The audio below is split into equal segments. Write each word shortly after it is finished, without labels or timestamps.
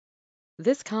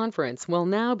This conference will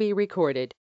now be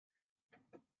recorded.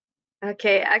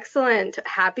 Okay, excellent.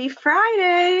 Happy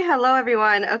Friday. Hello,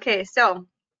 everyone. Okay, so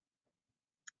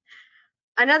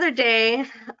another day,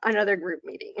 another group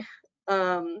meeting.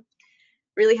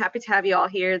 Really happy to have you all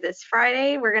here this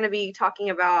Friday. We're going to be talking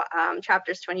about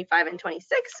chapters 25 and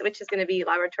 26, which is going to be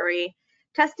laboratory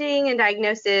testing and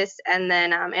diagnosis, and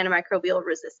then antimicrobial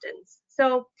resistance.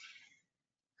 So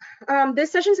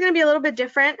this session is going to be a little bit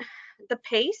different. The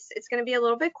pace, it's going to be a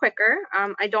little bit quicker.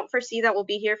 I don't foresee that we'll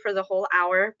be here for the whole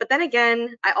hour, but then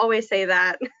again, I always say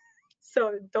that,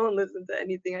 so don't listen to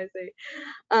anything I say.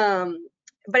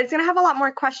 But it's going to have a lot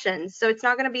more questions, so it's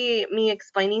not going to be me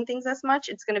explaining things as much.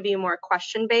 It's going to be more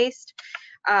question based.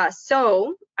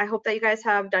 So I hope that you guys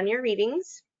have done your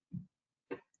readings,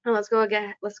 and let's go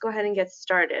ahead and get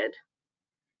started.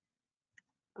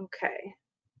 Okay.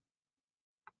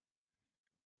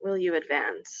 Will you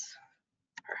advance?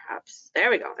 Perhaps. There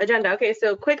we go. Agenda. Okay,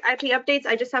 so quick IP updates.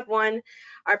 I just have one.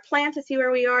 Our plan to see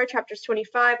where we are, chapters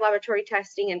 25, laboratory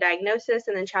testing and diagnosis,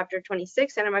 and then chapter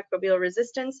 26, antimicrobial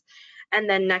resistance, and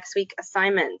then next week's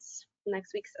assignments.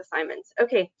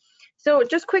 Okay, so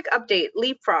just quick update,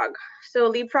 Leapfrog. So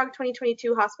Leapfrog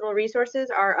 2022 hospital resources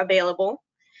are available.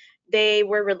 They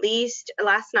were released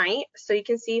last night, so you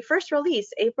can see first release,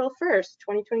 April 1st,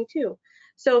 2022.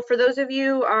 So for those of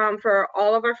you, for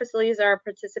all of our facilities that are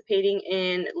participating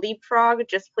in Leapfrog,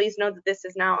 just please know that this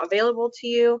is now available to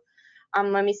you.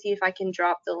 Let me see if I can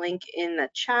drop the link in the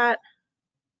chat.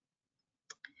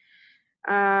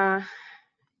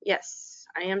 Yes,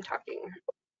 I am talking.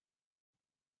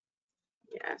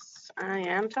 Yes, I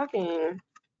am talking.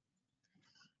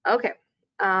 Okay.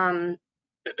 Let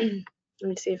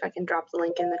me see if I can drop the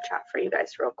link in the chat for you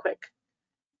guys real quick.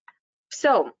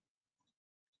 So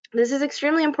this is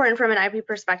extremely important from an IP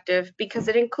perspective because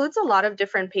it includes a lot of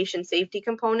different patient safety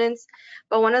components.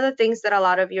 But one of the things that a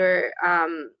lot of your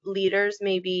leaders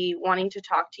may be wanting to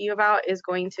talk to you about is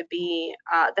going to be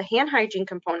the hand hygiene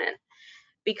component.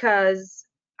 Because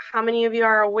how many of you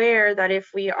are aware that if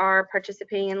we are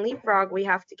participating in Leapfrog, we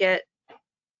have to get,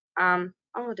 oh,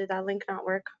 did that link not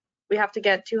work? We have to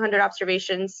get 200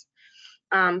 observations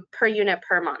per unit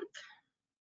per month,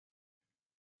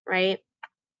 right?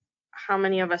 How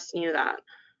many of us knew that?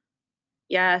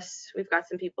 Yes, we've got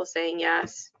some people saying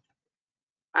yes.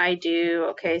 I do.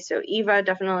 Okay, so Eva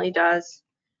definitely does.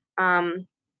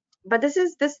 But this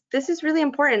is really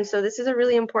important. So this is a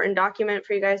really important document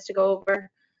for you guys to go over.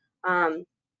 So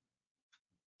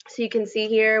you can see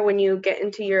here when you get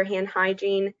into your hand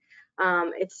hygiene,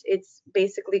 it's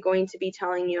basically going to be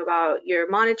telling you about your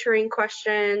monitoring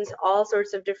questions, all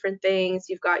sorts of different things.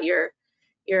 You've got your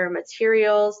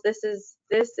materials. This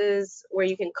is where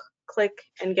you can click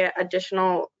and get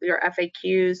additional your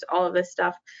FAQs, all of this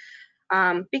stuff.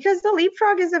 Because the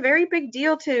Leapfrog is a very big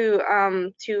deal to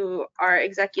our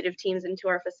executive teams and to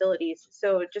our facilities.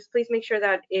 So just please make sure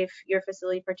that if your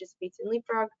facility participates in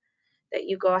Leapfrog, that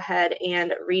you go ahead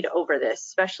and read over this,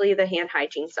 especially the hand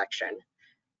hygiene section.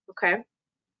 Okay. All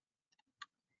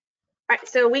right.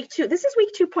 So week 2. This is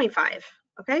week 2.5.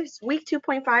 Okay. It's week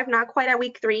 2.5, not quite at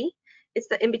week 3. It's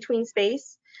the in-between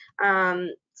space.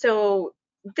 So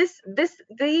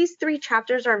these 3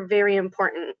 chapters are very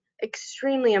important,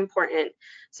 extremely important.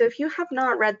 So if you have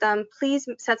not read them, please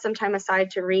set some time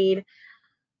aside to read,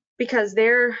 because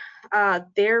they're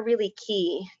really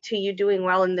key to you doing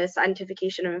well in this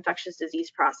identification of infectious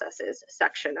disease processes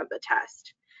section of the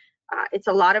test. It's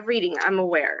a lot of reading. I'm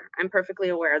aware. I'm perfectly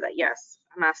aware that, yes,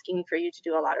 I'm asking for you to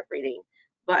do a lot of reading,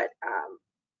 but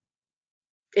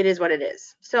it is what it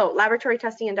is. So laboratory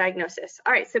testing and diagnosis.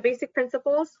 All right, so basic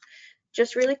principles,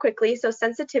 just really quickly. So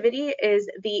sensitivity is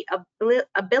the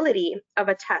ability of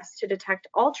a test to detect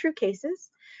all true cases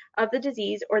of the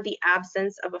disease or the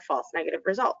absence of a false negative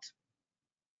result,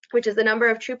 which is the number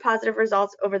of true positive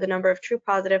results over the number of true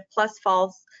positive plus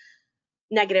false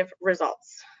negative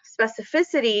results.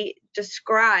 Specificity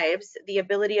describes the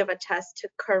ability of a test to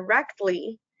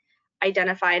correctly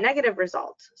identify a negative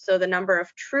result, so the number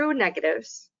of true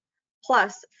negatives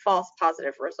plus false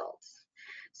positive results.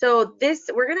 So this,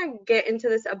 we're going to get into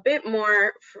this a bit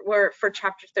more for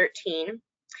chapter 13,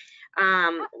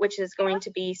 which is going to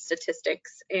be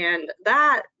statistics, and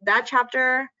that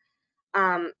chapter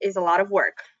is a lot of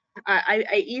work.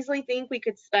 I easily think we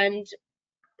could spend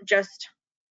just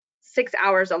 6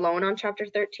 hours alone on chapter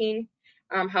 13.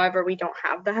 However, we don't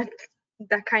have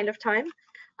that kind of time.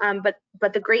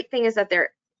 But the great thing is that there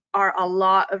are a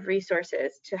lot of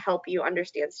resources to help you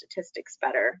understand statistics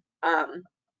better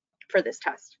for this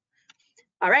test.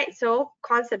 All right, so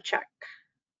concept check.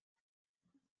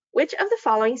 Which of the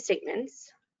following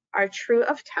statements are true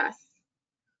of tests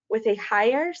with a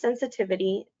higher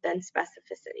sensitivity than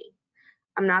specificity.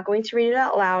 I'm not going to read it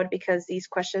out loud because these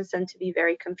questions tend to be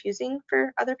very confusing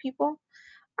for other people,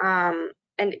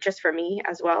 and just for me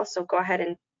as well. So go ahead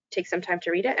and take some time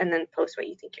to read it and then post what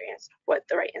you think what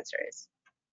the right answer is.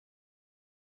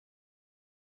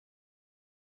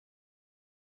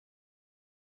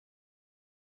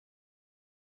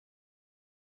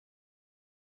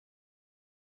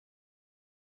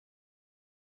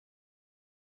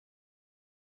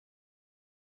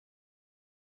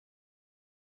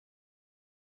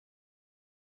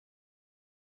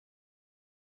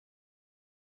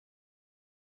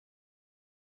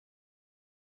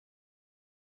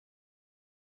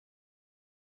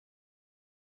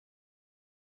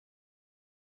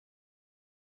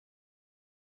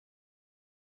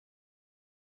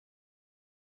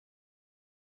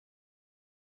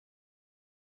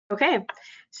 Okay,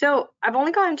 so I've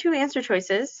only gotten 2 answer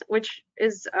choices, which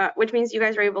means you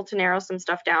guys are able to narrow some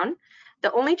stuff down.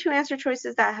 The only 2 answer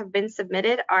choices that have been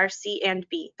submitted are C and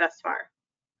B thus far.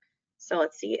 So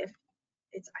let's see if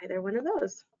it's either one of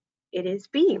those. It is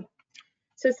B.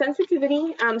 So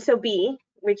sensitivity, so B,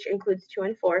 which includes 2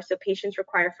 and 4, so patients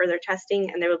require further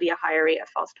testing and there will be a higher rate of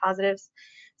false positives.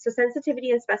 So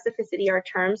sensitivity and specificity are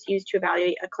terms used to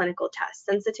evaluate a clinical test.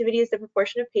 Sensitivity is the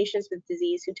proportion of patients with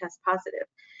disease who test positive.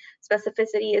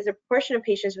 Specificity is a proportion of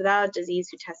patients without disease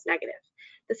who test negative.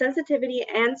 The sensitivity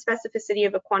and specificity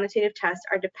of a quantitative test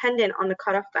are dependent on the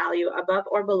cutoff value above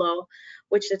or below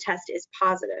which the test is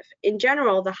positive. In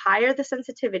general, the higher the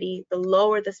sensitivity, the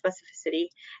lower the specificity,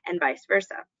 and vice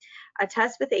versa. A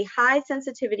test with a high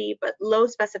sensitivity but low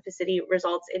specificity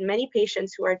results in many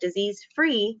patients who are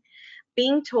disease-free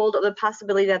being told of the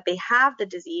possibility that they have the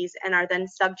disease and are then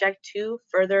subject to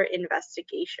further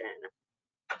investigation.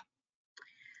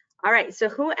 All right, so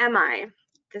who am I?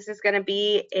 This is going to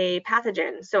be a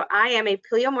pathogen. So I am a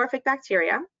pleomorphic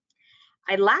bacteria.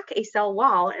 I lack a cell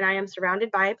wall and I am surrounded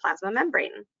by a plasma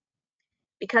membrane.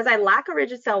 Because I lack a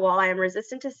rigid cell wall, I am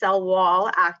resistant to cell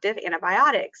wall active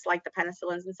antibiotics like the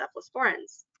penicillins and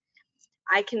cephalosporins.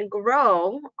 I can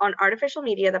grow on artificial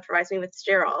media that provides me with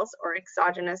sterols or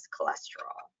exogenous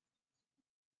cholesterol.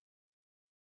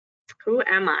 Who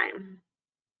am I?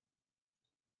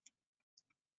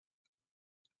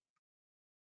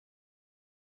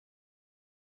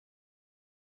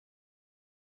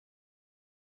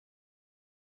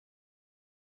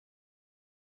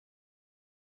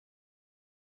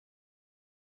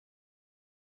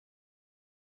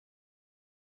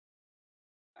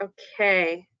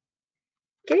 Okay,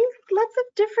 getting lots of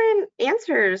different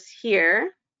answers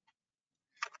here.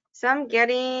 So I'm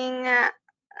getting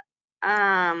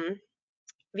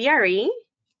VRE,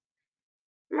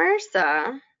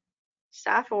 MRSA,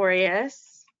 Staph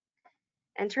aureus,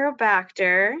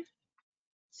 Enterobacter,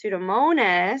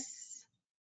 Pseudomonas,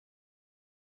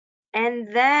 and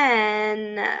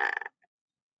then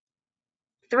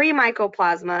 3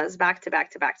 mycoplasmas back to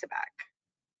back to back to back.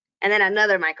 And then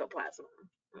another mycoplasma.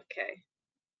 Okay,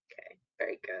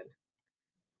 very good.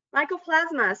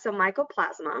 Mycoplasma. So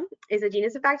mycoplasma is a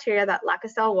genus of bacteria that lack a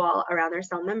cell wall around their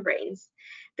cell membranes.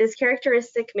 This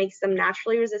characteristic makes them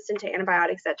naturally resistant to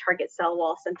antibiotics that target cell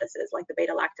wall synthesis, like the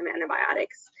beta-lactam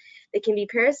antibiotics. They can be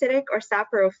parasitic or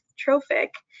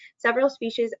saprotrophic. Several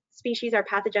species are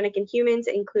pathogenic in humans,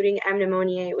 including M.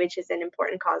 pneumoniae, which is an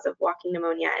important cause of walking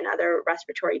pneumonia and other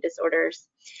respiratory disorders,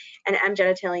 and M.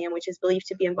 genitalium, which is believed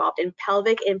to be involved in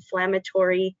pelvic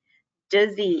inflammatory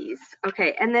disease.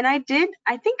 Okay, and then I think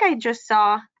I just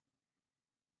saw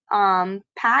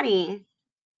Patty.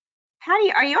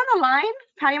 Patty, are you on the line?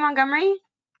 Patty Montgomery?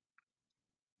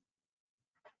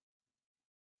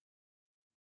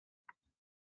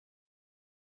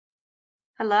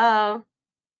 Hello.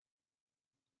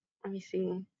 Let me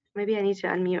see. Maybe I need to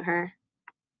unmute her.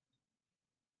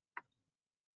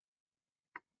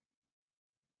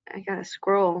 I gotta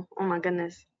scroll. Oh my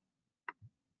goodness.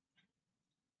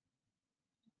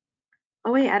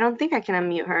 Oh wait, I don't think I can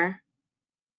unmute her.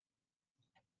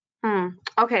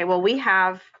 Okay, well we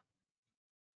have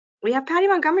Patty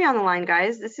Montgomery on the line,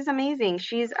 guys. This is amazing.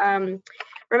 She's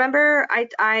remember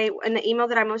I in the email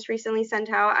that I most recently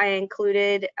sent out, I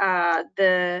included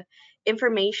the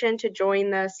information to join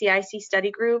the CIC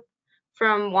study group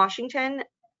from Washington.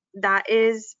 That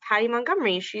is Patty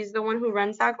Montgomery. She's the one who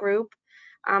runs that group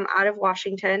out of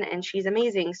Washington, and she's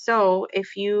amazing. So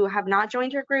if you have not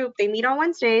joined her group, they meet on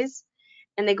Wednesdays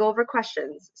and they go over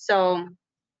questions. So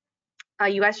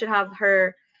you guys should have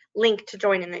her link to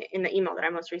join in the email that I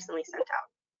most recently sent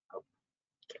out.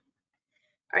 Okay.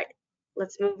 All right,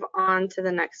 let's move on to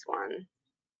the next one.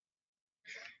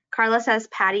 Carla says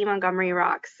Patty Montgomery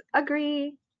rocks.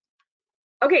 Agree.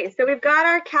 Okay, so we've got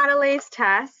our catalase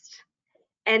test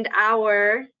and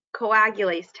our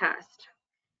coagulase test.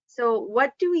 So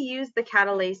what do we use the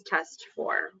catalase test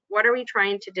for? What are we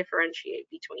trying to differentiate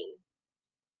between?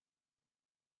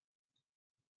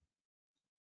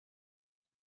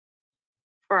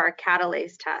 For our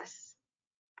catalase test.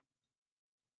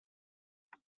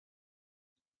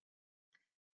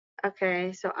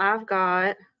 Okay, so I've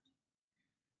got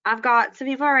some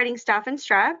people are writing staph and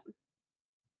strep.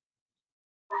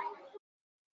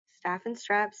 Staph and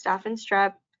strep, staph and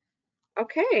strep.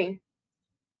 Okay.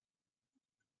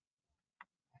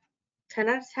 10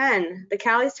 out of 10. The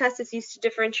catalase test is used to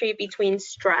differentiate between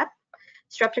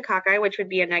streptococci, which would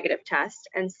be a negative test,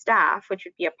 and staph, which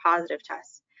would be a positive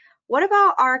test. What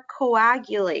about our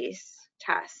coagulase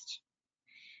test?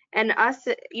 And us,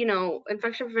 you know,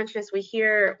 infection preventionists,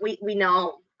 we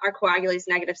know our coagulase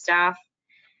negative staph.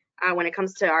 When it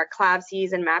comes to our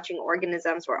CLABSIs and matching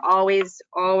organisms, we're always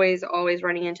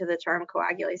running into the term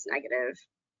coagulase negative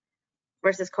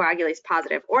versus coagulase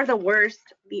positive. Or the worst,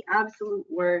 the absolute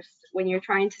worst, when you're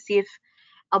trying to see if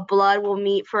a blood will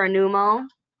meet for a pneumo,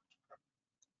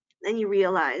 then you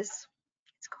realize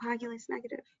it's coagulase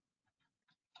negative.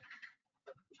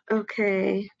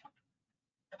 Okay.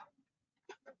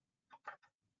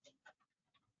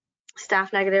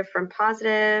 Staph negative from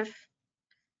positive.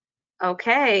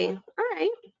 Okay. All right.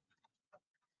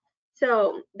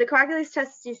 So the coagulase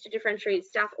test is used to differentiate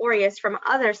Staph aureus from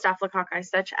other staphylococci,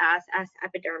 such as S.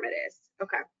 epidermidis.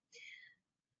 Okay.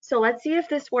 So let's see if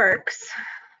this works,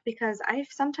 because I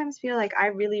sometimes feel like I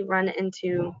really run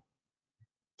into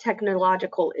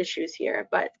technological issues here,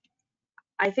 but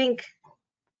I think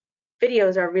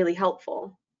videos are really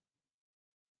helpful.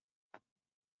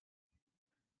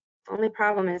 Only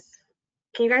problem is,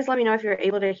 can you guys let me know if you're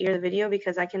able to hear the video,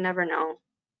 because I can never know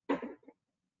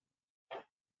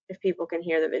if people can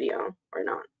hear the video or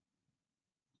not.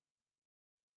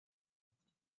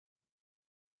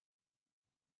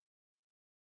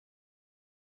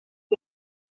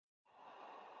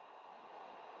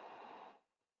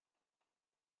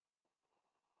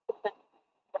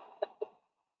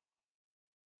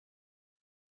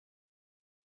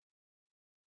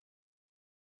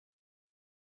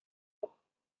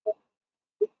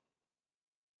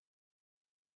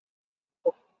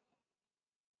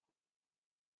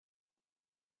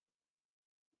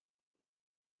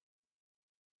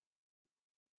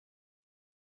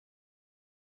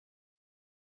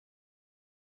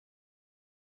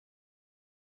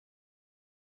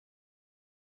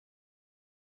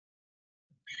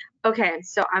 Okay,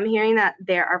 so I'm hearing that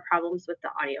there are problems with the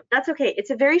audio. That's okay.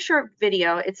 It's a very short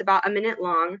video. It's about a minute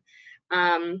long.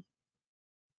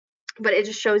 But it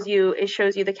just shows you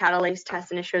the catalase test,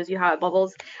 and it shows you how it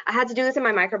bubbles. I had to do this in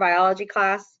my microbiology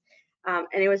class, and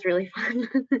it was really fun.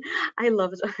 I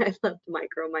loved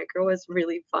micro. Micro was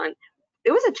really fun.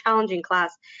 It was a challenging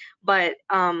class, but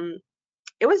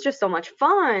it was just so much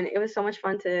fun. It was so much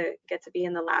fun to get to be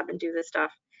in the lab and do this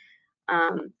stuff.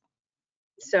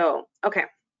 So okay,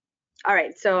 all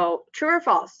right. So true or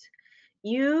false?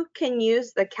 You can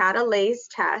use the catalase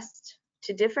test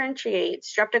to differentiate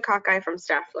streptococci from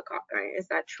staphylococci. Is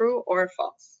that true or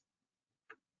false?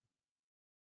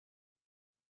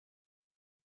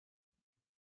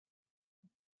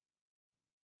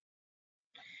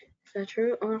 Is that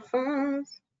true or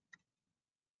false?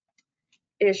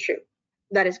 It is true.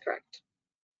 That is correct.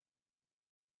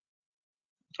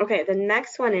 Okay, the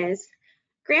next one is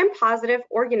gram-positive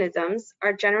organisms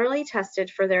are generally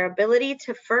tested for their ability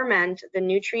to ferment the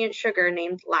nutrient sugar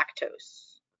named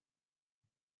lactose.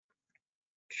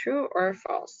 True or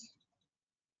false?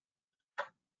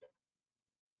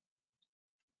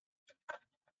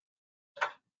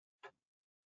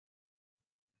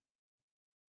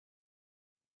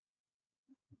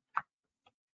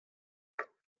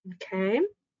 Okay.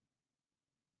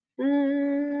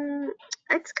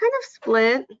 It's kind of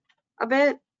split a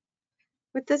bit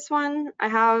with this one. I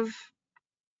have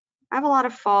a lot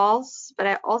of false, but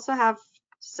I also have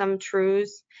some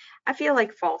trues. I feel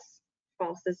like false.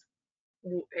 False is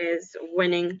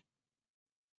winning.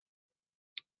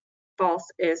 False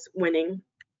is winning.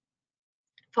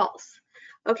 False.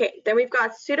 Okay, then we've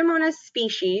got Pseudomonas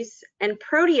species and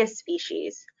Proteus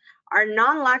species are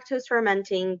non-lactose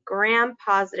fermenting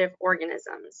gram-positive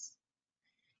organisms.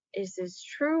 Is this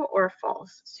true or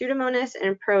false? Pseudomonas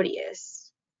and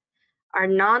Proteus are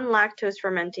non-lactose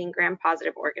fermenting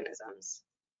gram-positive organisms.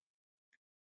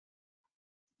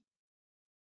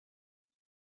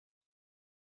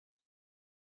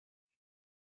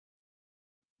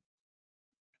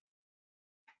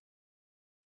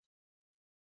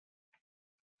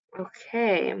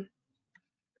 Okay.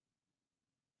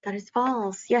 That is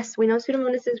false. Yes, we know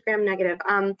Pseudomonas is gram-negative.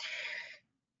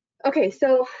 Okay,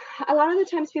 so a lot of the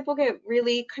times people get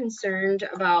really concerned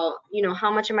about,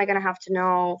 how much am I going to have to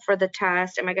know for the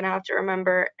test? Am I going to have to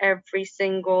remember every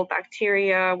single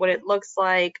bacteria, what it looks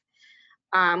like,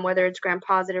 whether it's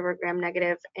gram-positive or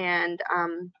gram-negative? And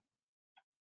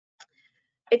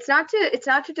it's not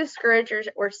to discourage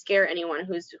or scare anyone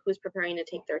who's preparing to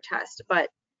take their test, but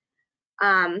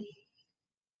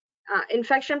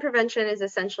infection prevention is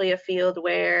essentially a field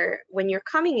where when you're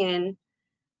coming in,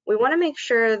 we want to make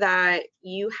sure that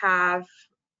you have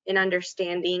an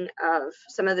understanding of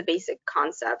some of the basic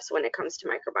concepts when it comes to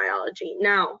microbiology.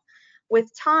 Now,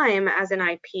 with time as an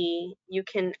IP, you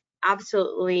can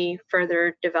absolutely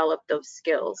further develop those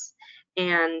skills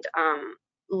and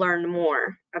learn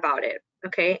more about it.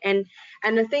 Okay, and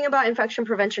the thing about infection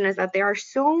prevention is that there are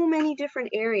so many different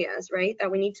areas, right,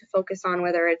 that we need to focus on,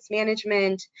 whether it's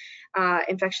management,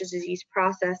 infectious disease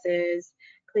processes,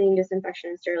 cleaning,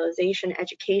 disinfection, and sterilization,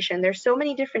 education. There's so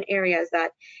many different areas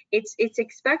that it's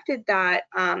expected that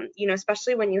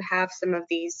especially when you have some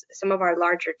of our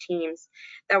larger teams,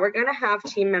 that we're going to have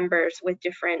team members with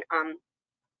different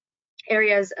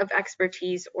areas of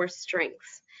expertise or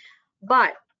strengths.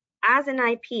 But as an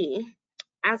IP,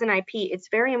 it's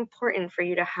very important for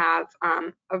you to have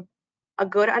a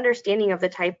good understanding of the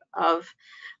type of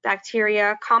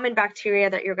bacteria, common bacteria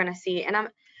that you're going to see. And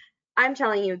I'm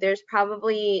telling you, there's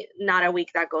probably not a week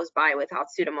that goes by without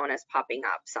Pseudomonas popping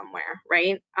up somewhere,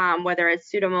 right? Whether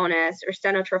it's Pseudomonas or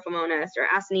Stenotrophomonas or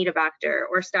Acinetobacter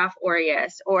or Staph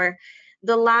aureus or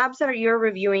the labs that you're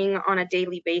reviewing on a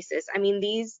daily basis. I mean,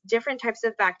 these different types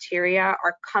of bacteria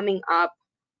are coming up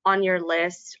on your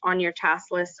list, on your task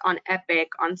list, on Epic,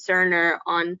 on Cerner,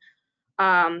 on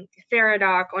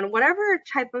Theradoc, on whatever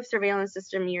type of surveillance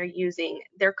system you're using.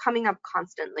 They're coming up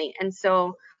constantly. And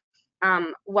so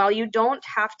while you don't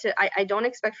have to, I don't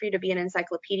expect for you to be an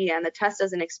encyclopedia, and the test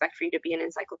doesn't expect for you to be an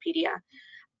encyclopedia.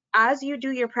 As you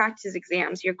do your practice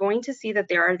exams, you're going to see that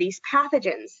there are these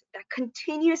pathogens that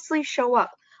continuously show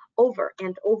up over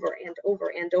and over and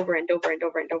over and over and over and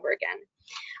over and over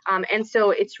again. And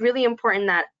so it's really important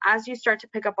that as you start to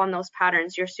pick up on those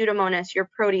patterns, your Pseudomonas, your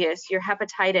Proteus, your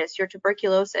hepatitis, your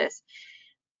tuberculosis,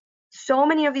 so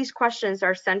many of these questions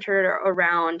are centered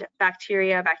around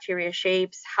bacteria, bacteria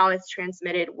shapes, how it's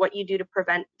transmitted, what you do to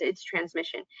prevent its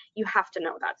transmission. You have to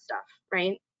know that stuff,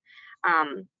 right?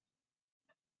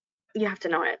 You have to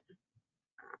know it.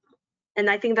 And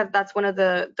I think that that's one of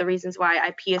the reasons why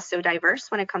IP is so diverse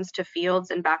when it comes to fields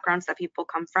and backgrounds that people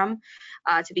come from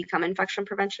to become infection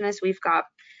preventionists. We've got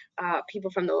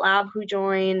people from the lab who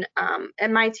join.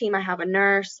 And my team, I have a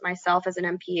nurse, myself as an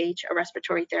MPH, a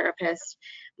respiratory therapist.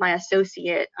 My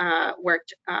associate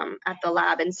worked at the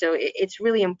lab. And so it's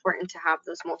really important to have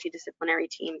those multidisciplinary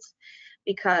teams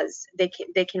because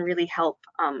they can really help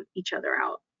each other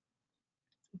out.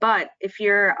 But if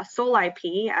you're a sole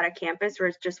IP at a campus where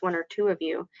it's just one or two of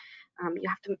you,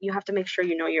 you have to make sure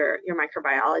you know your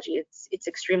microbiology. It's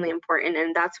extremely important,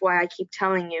 and that's why I keep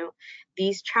telling you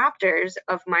these chapters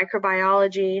of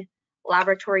microbiology,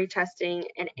 laboratory testing,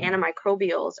 and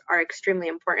antimicrobials are extremely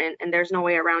important, and there's no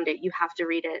way around it. You have to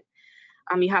read it.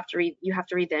 You have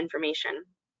to read the information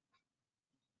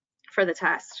for the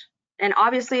test. And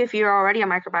obviously, if you're already a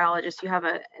microbiologist, you have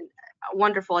a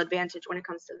wonderful advantage when it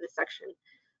comes to this section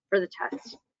for the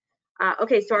test.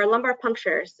 Okay, so our lumbar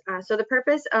punctures. So the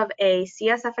purpose of a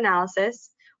CSF analysis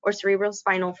or cerebral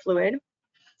spinal fluid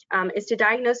is to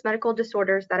diagnose medical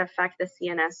disorders that affect the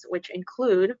CNS, which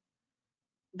include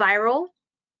viral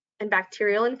and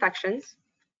bacterial infections,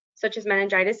 such as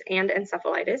meningitis and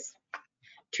encephalitis,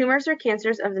 tumors or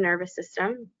cancers of the nervous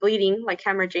system, bleeding like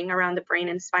hemorrhaging around the brain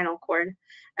and spinal cord,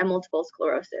 and multiple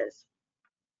sclerosis.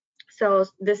 So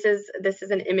this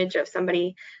is an image of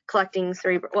somebody collecting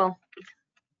cerebral, well,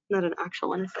 not an actual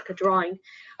one, it's like a drawing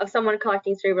of someone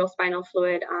collecting cerebral spinal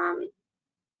fluid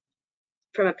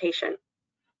from a patient.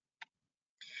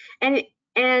 And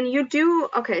you do,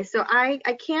 okay, so I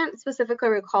can't specifically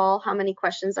recall how many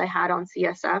questions I had on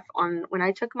CSF when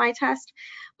I took my test,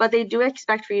 but they do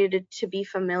expect for you to be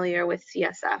familiar with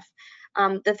CSF.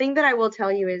 The thing that I will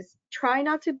tell you is try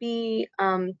not to be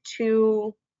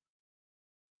too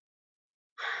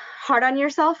hard on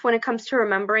yourself when it comes to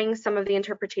remembering some of the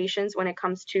interpretations when it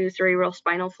comes to cerebral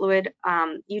spinal fluid.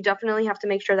 You definitely have to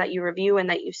make sure that you review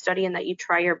and that you study and that you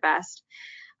try your best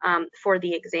for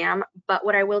the exam. But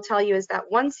what I will tell you is that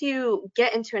once you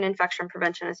get into an infection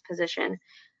preventionist position,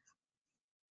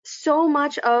 so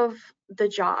much of the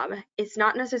job. It's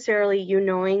not necessarily you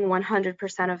knowing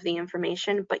 100% of the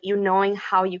information, but you knowing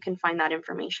how you can find that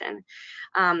information.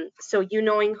 So you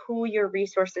knowing who your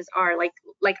resources are.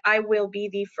 Like I will be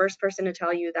the first person to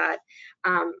tell you that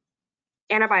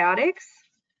antibiotics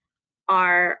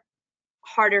are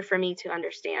harder for me to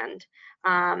understand.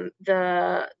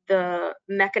 The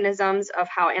mechanisms of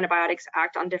how antibiotics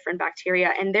act on different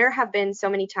bacteria. And there have been so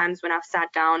many times when I've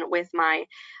sat down with my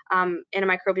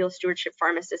antimicrobial stewardship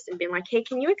pharmacist and been like, hey,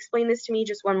 can you explain this to me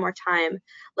just one more time?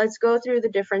 Let's go through the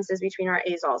differences between our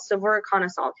azoles. So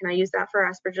voriconazole, can I use that for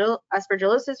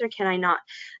aspergillosis or can I not?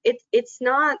 It's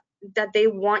not that they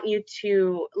want you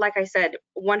to, like I said,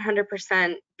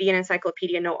 100% be an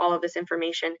encyclopedia, know all of this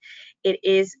information. It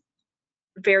is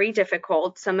very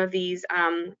difficult. Some of these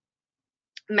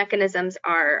mechanisms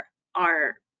are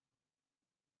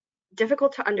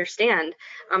difficult to understand,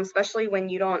 especially when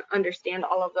you don't understand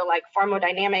all of the like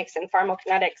pharmacodynamics and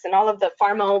pharmacokinetics and all of the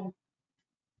pharma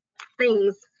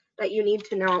things that you need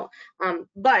to know.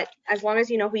 But as long as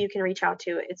you know who you can reach out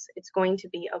to, it's going to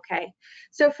be okay.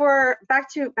 So for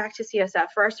back to CSF,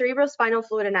 for our cerebrospinal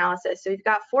fluid analysis, so we've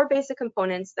got 4 basic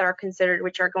components that are considered,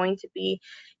 which are going to be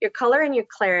your color and your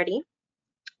clarity,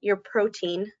 your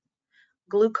protein,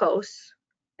 glucose,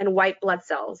 and white blood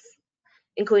cells,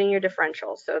 including your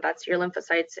differentials. So that's your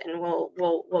lymphocytes, and we'll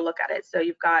look at it. So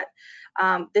you've got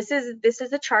this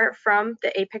is a chart from the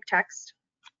APIC text.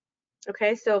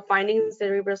 Okay, so finding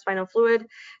cerebrospinal fluid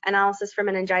analysis for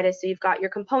meningitis. So you've got your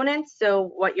components,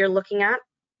 so what you're looking at.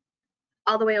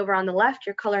 All the way over on the left,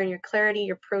 your color and your clarity,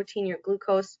 your protein, your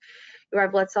glucose, your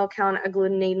white blood cell count,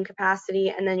 agglutinating capacity,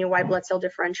 and then your white blood cell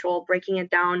differential, breaking it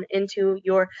down into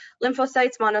your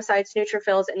lymphocytes, monocytes,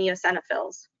 neutrophils, and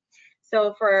eosinophils.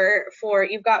 So for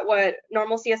you've got what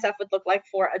normal CSF would look like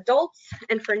for adults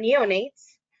and for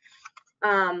neonates,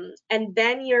 and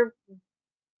then you're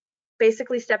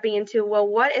basically stepping into, well,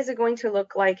 what is it going to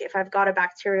look like if I've got a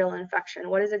bacterial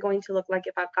infection? What is it going to look like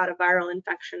if I've got a viral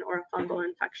infection or a fungal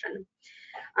infection?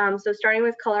 So starting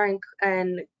with color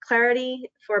and clarity,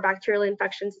 for bacterial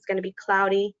infections, it's going to be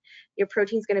cloudy. Your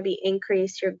protein is going to be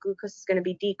increased. Your glucose is going to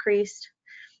be decreased.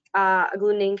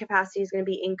 Agglutinating capacity is going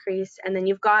to be increased. And then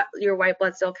you've got your white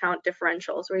blood cell count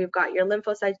differentials, where you've got your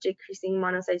lymphocytes decreasing,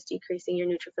 monocytes decreasing, your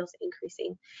neutrophils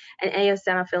increasing, and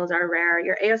eosinophils are rare.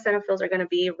 Your eosinophils are going to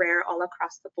be rare all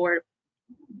across the board.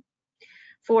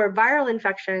 For viral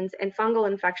infections and fungal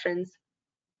infections,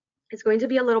 it's going to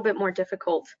be a little bit more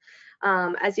difficult.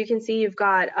 As you can see, you've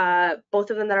got both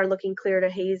of them that are looking clear to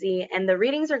hazy, and the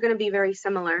readings are going to be very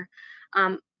similar.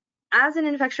 As an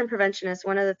infection preventionist,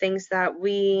 one of the things that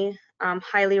we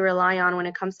highly rely on when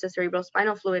it comes to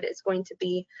cerebrospinal fluid is going to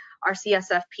be our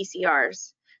CSF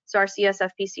PCRs. So our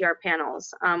CSF PCR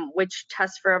panels, which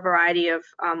test for a variety of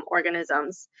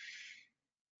organisms.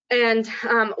 And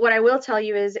what I will tell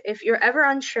you is, if you're ever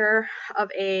unsure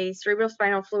of a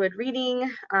cerebrospinal fluid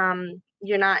reading,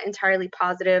 you're not entirely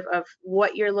positive of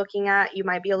what you're looking at, you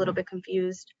might be a little bit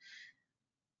confused,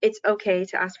 it's okay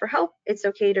to ask for help. It's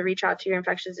okay to reach out to your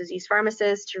infectious disease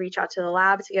pharmacist, to reach out to the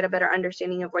lab to get a better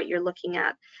understanding of what you're looking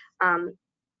at.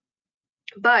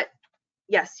 But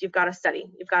yes, you've got to study.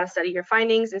 You've got to study your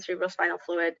findings in cerebrospinal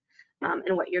fluid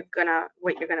and what you're gonna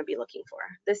be looking for.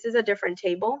 This is a different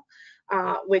table,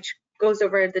 which goes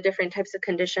over the different types of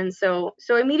conditions. So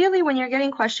immediately when you're getting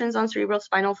questions on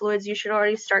cerebrospinal fluids, you should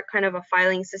already start kind of a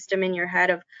filing system in your head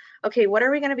of, okay, what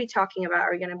are we going to be talking about?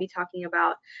 Are we going to be talking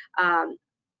about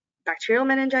bacterial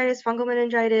meningitis, fungal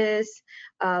meningitis,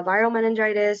 viral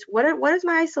meningitis? What does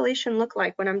my isolation look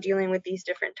like when I'm dealing with these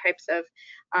different types of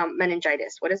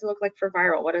meningitis? What does it look like for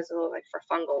viral? What does it look like for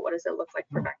fungal? What does it look like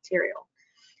for bacterial?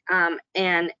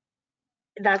 And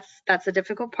that's a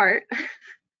difficult part,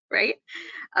 right?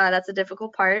 That's a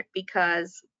difficult part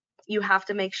because you have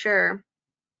to make sure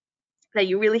that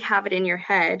you really have it in your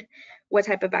head what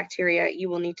type of bacteria you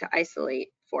will need to isolate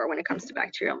for when it comes to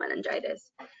bacterial meningitis.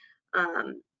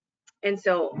 And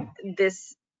so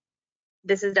this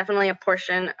is definitely a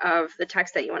portion of the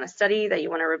text that you want to study, that you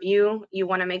want to review. You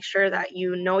want to make sure that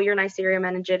you know your Neisseria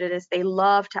meningitidis. They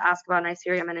love to ask about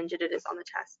Neisseria meningitidis on the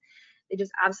test. They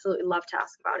just absolutely love to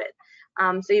ask about it.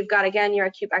 So you've got, again, your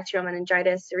acute bacterial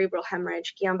meningitis, cerebral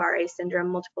hemorrhage, Guillain-Barré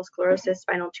syndrome, multiple sclerosis,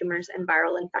 spinal tumors, and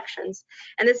viral infections.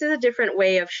 And this is a different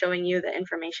way of showing you the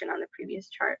information on the previous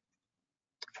chart.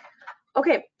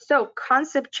 Okay, so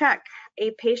concept check.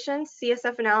 A patient's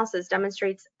CSF analysis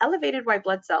demonstrates elevated white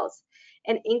blood cells,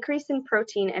 an increase in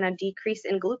protein, and a decrease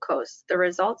in glucose. The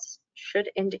results should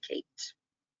indicate.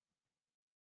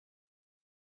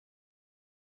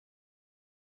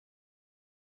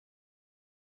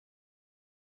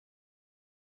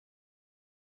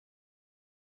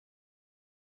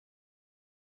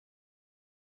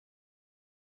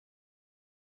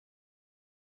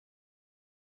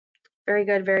 Very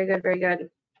good, very good, very good.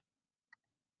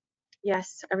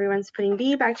 Yes, everyone's putting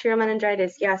B, bacterial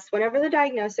meningitis. Yes, whenever the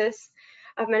diagnosis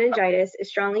of meningitis is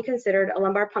strongly considered, a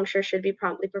lumbar puncture should be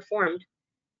promptly performed.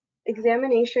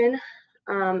 Examination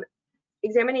of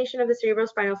the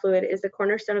cerebrospinal fluid is the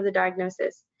cornerstone of the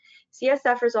diagnosis.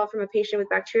 CSF result from a patient with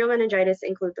bacterial meningitis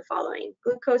include the following: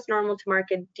 glucose normal to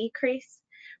marked decrease,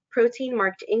 protein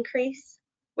marked increase,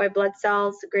 white blood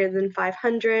cells greater than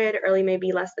 500, early may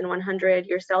be less than 100.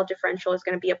 Your cell differential is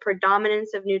going to be a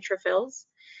predominance of neutrophils.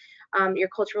 Your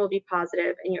culture will be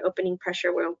positive and your opening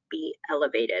pressure will be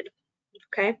elevated.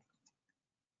 Okay.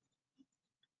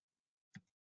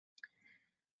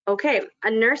 Okay,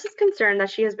 a nurse is concerned that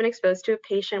she has been exposed to a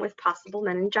patient with possible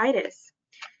meningitis.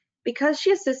 Because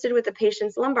she assisted with the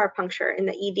patient's lumbar puncture in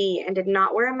the ED and did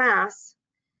not wear a mask,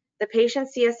 the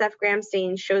patient's CSF gram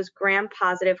stain shows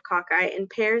gram-positive cocci in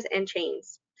pairs and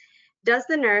chains. Does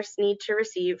the nurse need to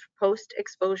receive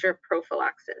post-exposure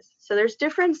prophylaxis? So there's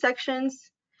different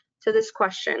sections to this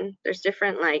question. There's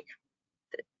different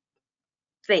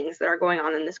things that are going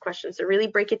on in this question. So really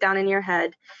break it down in your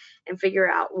head and figure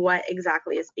out what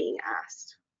exactly is being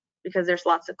asked, because there's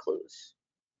lots of clues.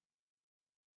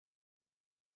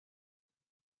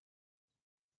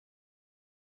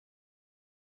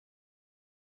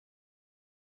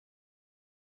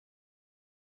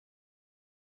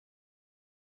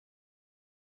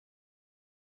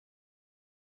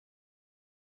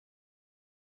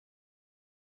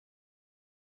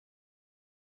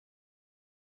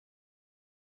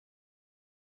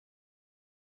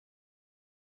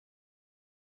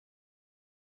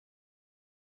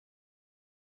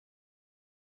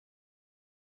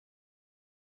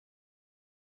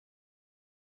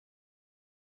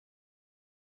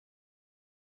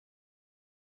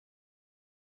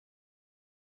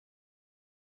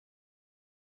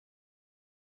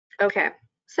 Okay,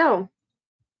 so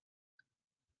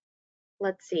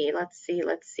let's see.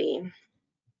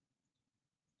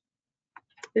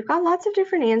 We've got lots of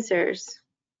different answers.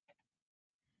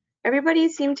 Everybody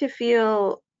seemed to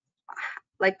feel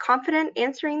like confident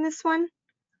answering this one,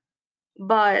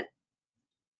 but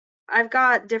I've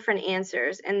got different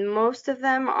answers, and most of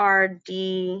them are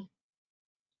D.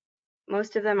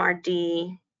 Most of them are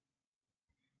D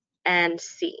and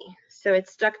C. So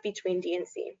it's stuck between D and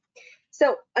C.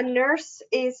 So a nurse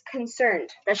is concerned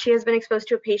that she has been exposed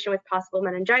to a patient with possible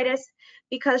meningitis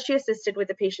because she assisted with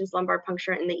the patient's lumbar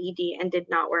puncture in the ED and did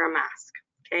not wear a mask.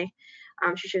 Okay,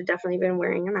 she should have definitely been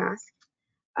wearing a mask.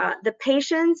 The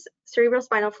patient's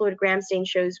cerebrospinal fluid gram stain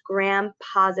shows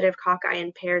gram-positive cocci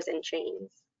in pairs and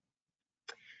chains.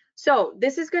 So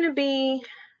this is going to be,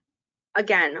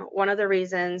 again, one of the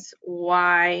reasons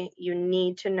why you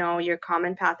need to know your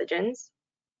common pathogens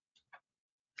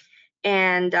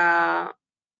and their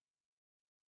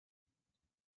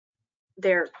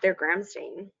gram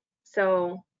stain.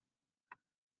 So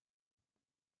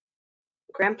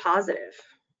gram-positive.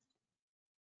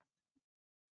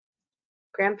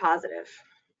 Gram-positive.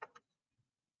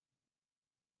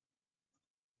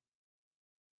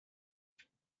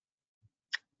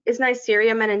 Is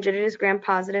Neisseria meningitidis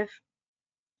gram-positive?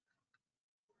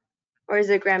 Or is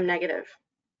it gram-negative?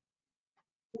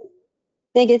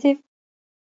 Negative.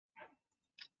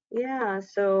 Yeah,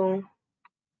 so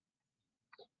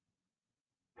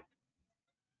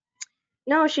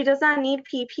no, she does not need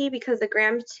PP because the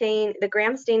gram stain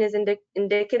is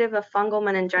indicative of fungal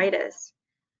meningitis.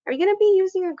 Are you going to be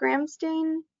using a gram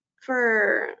stain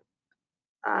for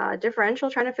differential,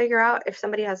 trying to figure out if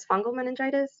somebody has fungal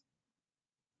meningitis?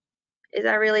 Is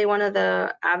that really one of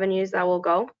the avenues that will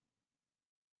go?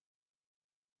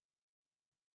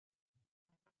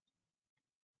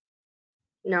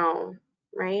 No,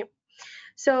 right?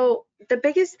 So the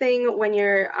biggest thing when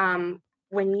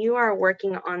you are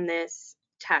working on this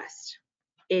test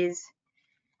is,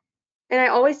 and I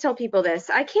always tell people this,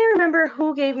 I can't remember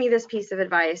who gave me this piece of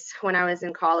advice when I was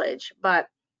in college, but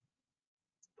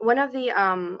one of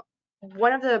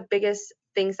the biggest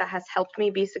things that has helped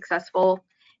me be successful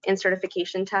in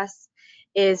certification tests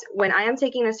is when I am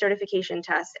taking a certification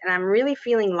test and I'm really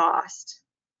feeling lost,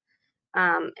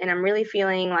 and I'm really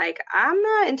feeling like I'm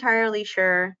not entirely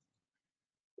sure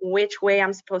which way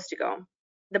I'm supposed to go.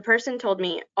 The person told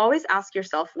me, always ask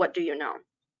yourself, what do you know?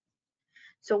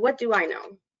 So what do I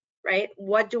know, right?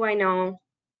 What do I know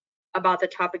about the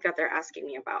topic that they're asking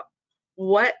me about?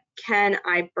 What can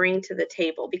I bring to the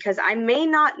table? Because I may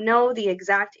not know the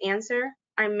exact answer,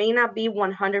 I may not be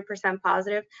 100%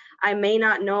 positive. I may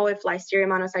not know if Listeria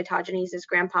monocytogenes is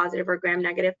gram-positive or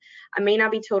gram-negative. I may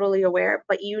not be totally aware,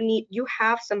 but you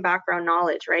have some background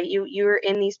knowledge, right? You're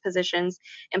in these positions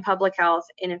in public health,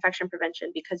 in infection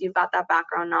prevention, because you've got that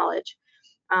background knowledge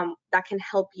that can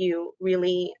help you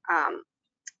really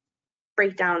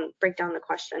break down the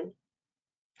question.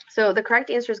 So the correct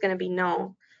answer is going to be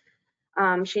no.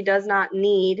 She does not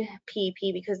need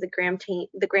PEP because the gram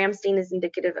stain is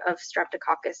indicative of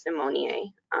Streptococcus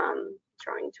pneumoniae.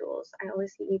 Drawing tools. I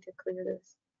always need to clear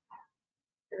this.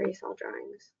 Erase all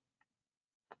drawings.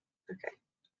 Okay.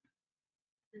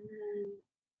 And then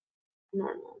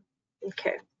normal.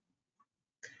 Okay.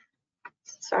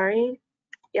 Sorry.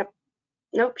 Yep.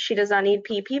 Nope, she does not need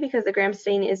PEP because the gram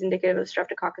stain is indicative of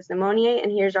Streptococcus pneumoniae.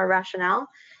 And here's our rationale.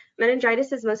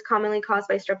 Meningitis is most commonly caused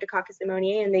by Streptococcus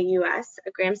pneumoniae in the US.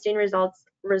 A gram stain result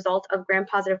of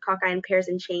gram-positive cocci in pairs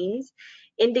and chains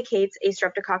indicates a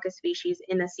Streptococcus species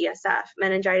in the CSF.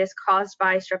 Meningitis caused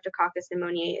by Streptococcus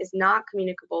pneumoniae is not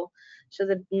communicable, so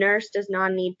the nurse does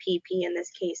not need PEP in this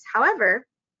case. However,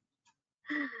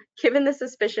 given the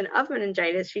suspicion of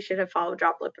meningitis, she should have followed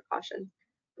droplet precautions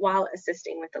while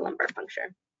assisting with the lumbar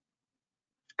puncture.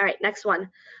 All right, next one.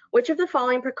 Which of the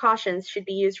following precautions should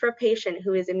be used for a patient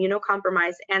who is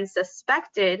immunocompromised and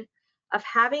suspected of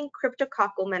having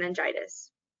cryptococcal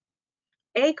meningitis?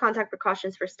 A, contact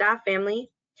precautions for staff, family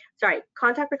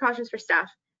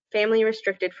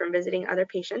restricted from visiting other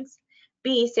patients.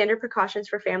 B, standard precautions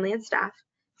for family and staff.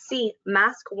 C,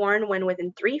 mask worn when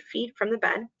within 3 feet from the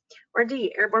bed. Or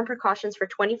D, airborne precautions for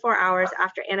 24 hours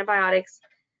after antibiotics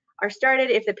are started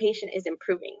if the patient is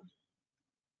improving.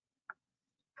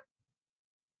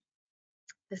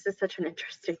 This is such an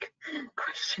interesting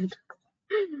question.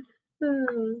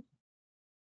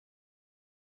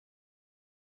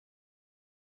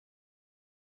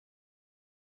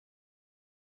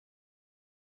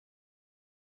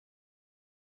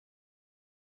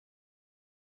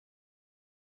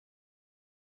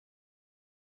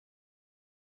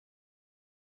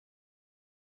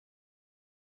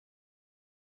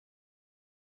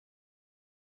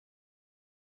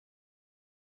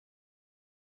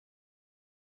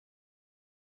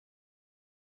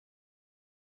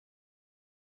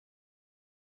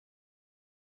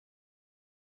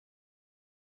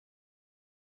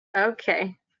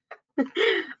 Okay.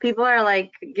 People are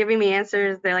like giving me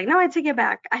answers. They're like, no, I take it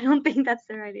back. I don't think that's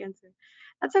the right answer.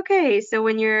 That's okay. So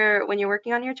when you're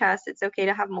working on your test, it's okay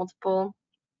to have multiple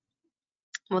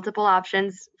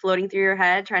options floating through your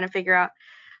head, trying to figure out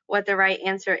what the right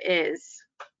answer is.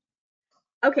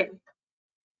 Okay.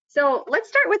 So let's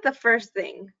start with the first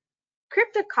thing.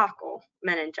 Cryptococcal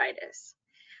meningitis.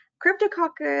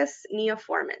 Cryptococcus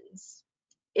neoformans.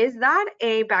 Is that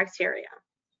a bacteria?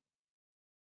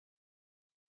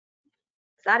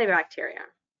 Is that a bacteria?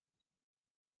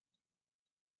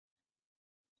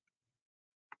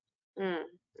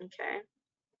 Okay.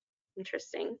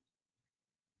 Interesting.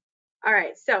 All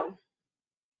right, so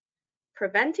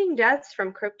preventing deaths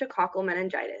from cryptococcal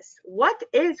meningitis. What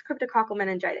is cryptococcal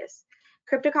meningitis?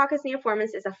 Cryptococcus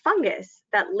neoformans is a fungus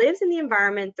that lives in the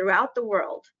environment throughout the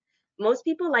world. Most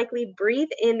people likely breathe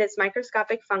in this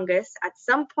microscopic fungus at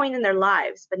some point in their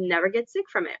lives, but never get sick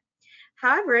from it.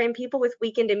 However, in people with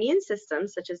weakened immune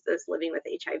systems, such as those living with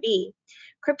HIV,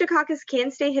 cryptococcus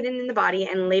can stay hidden in the body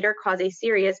and later cause a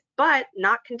serious, but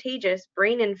not contagious,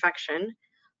 brain infection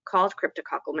called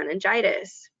cryptococcal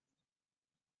meningitis.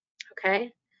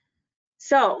 Okay,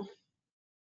 so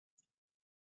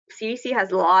CDC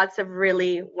has lots of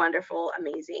really wonderful,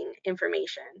 amazing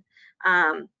information.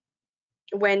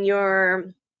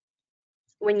 Whenever,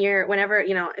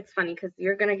 it's funny because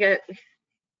you're gonna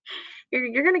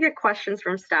get questions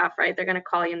from staff, right? They're gonna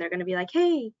call you and they're gonna be like,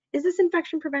 hey, is this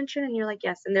infection prevention? And you're like,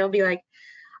 yes. And they'll be like,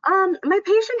 my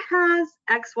patient has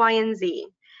X, Y, and Z.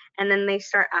 And then they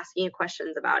start asking you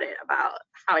questions about it, about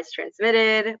how it's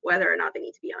transmitted, whether or not they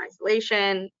need to be on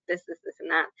isolation, this, and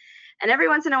that. And every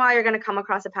once in a while, you're going to come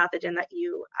across a pathogen that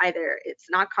you either it's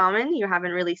not common, you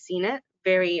haven't really seen it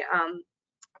very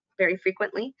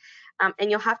frequently,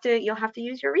 and you'll have to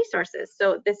use your resources.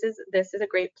 So this is a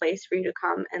great place for you to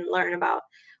come and learn about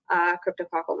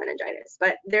cryptococcal meningitis.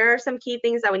 But there are some key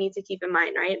things that we need to keep in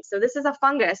mind, right? So this is a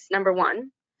fungus, number one.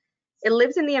 It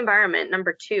lives in the environment,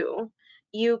 number two.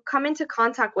 You come into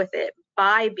contact with it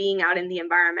by being out in the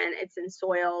environment. It's in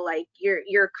soil, like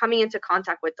you're coming into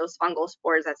contact with those fungal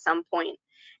spores at some point.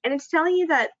 And it's telling you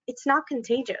that it's not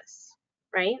contagious,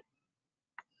 right?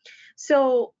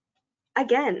 So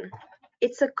again,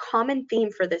 it's a common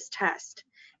theme for this test.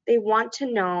 They want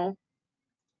to know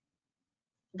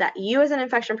that you as an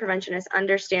infection preventionist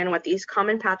understand what these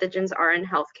common pathogens are in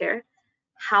healthcare,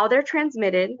 how they're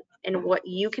transmitted, and what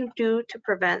you can do to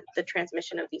prevent the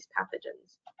transmission of these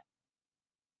pathogens.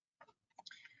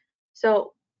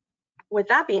 So with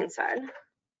that being said,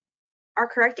 our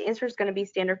correct answer is going to be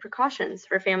standard precautions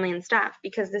for family and staff,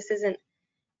 because this is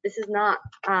not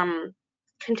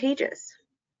contagious,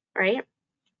 right?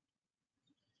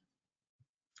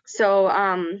 So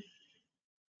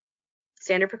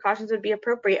standard precautions would be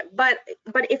appropriate, but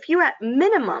if you at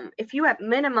minimum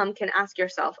can ask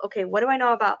yourself, okay, what do I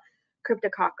know about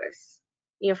Cryptococcus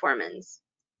neoformans?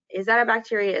 Is that a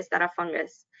bacteria? Is that a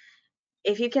fungus?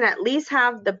 If you can at least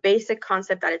have the basic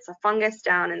concept that it's a fungus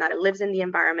down and that it lives in the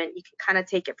environment, you can kind of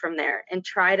take it from there and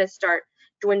try to start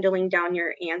dwindling down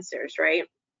your answers, right?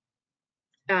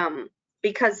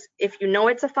 Because if you know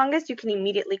it's a fungus, you can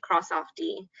immediately cross off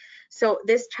D. So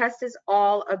this test is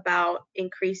all about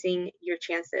increasing your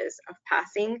chances of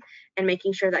passing and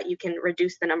making sure that you can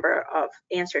reduce the number of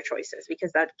answer choices,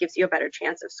 because that gives you a better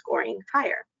chance of scoring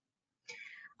higher.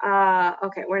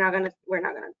 Okay, we're not gonna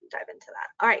dive into that.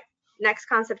 All right, next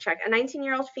concept check. A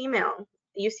 19-year-old female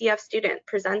UCF student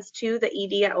presents to the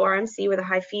ED at ORMC with a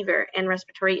high fever and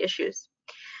respiratory issues.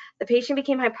 The patient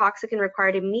became hypoxic and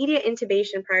required immediate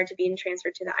intubation prior to being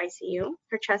transferred to the ICU.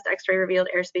 Her chest x-ray revealed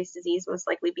airspace disease, most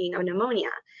likely being a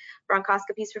pneumonia.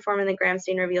 Bronchoscopies performed and the gram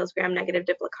stain reveals gram-negative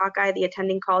diplococci. The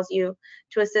attending calls you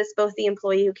to assist both the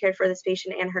employee who cared for this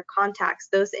patient and her contacts.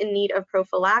 Those in need of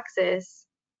prophylaxis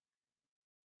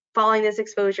following this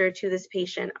exposure to this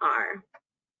patient are.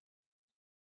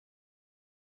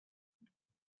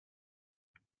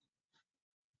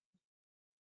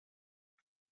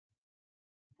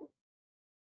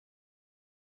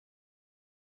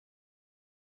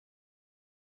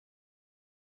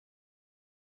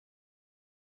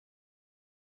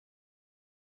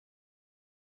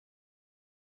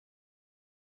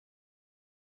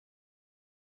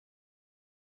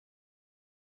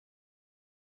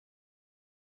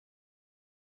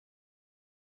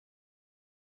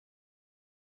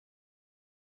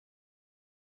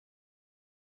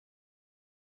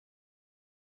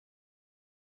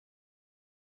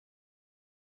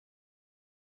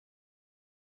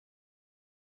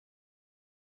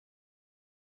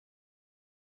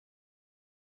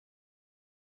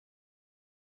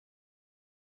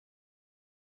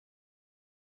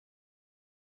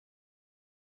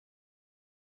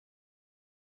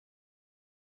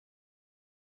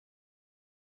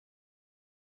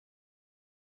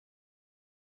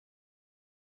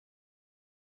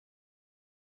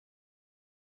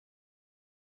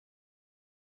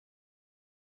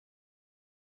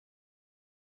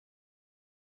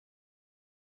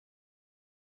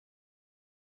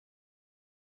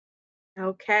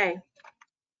 Okay.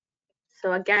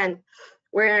 So again,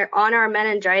 we're on our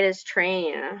meningitis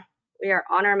train. We are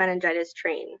on our meningitis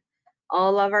train.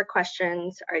 All of our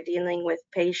questions are dealing with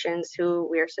patients who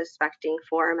we are suspecting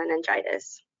for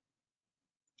meningitis,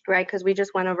 right? Because we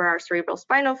just went over our cerebral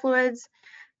spinal fluids,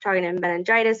 talking to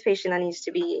meningitis patient that needs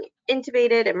to be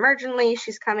intubated emergently.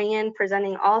 She's coming in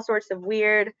presenting all sorts of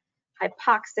weird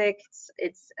hypoxic.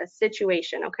 It's a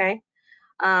situation, okay?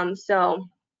 So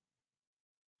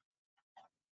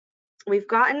we've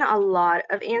gotten a lot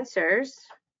of answers,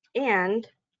 and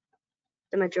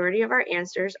the majority of our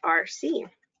answers are C.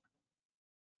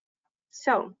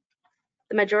 So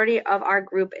the majority of our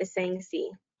group is saying C.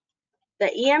 The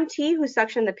EMT who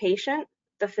suctioned the patient,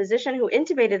 the physician who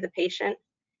intubated the patient,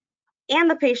 and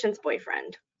the patient's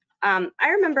boyfriend. I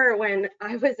remember when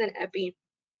I was in epi,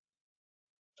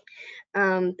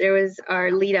 there was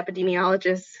our lead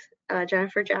epidemiologist,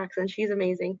 Jennifer Jackson. She's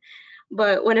amazing.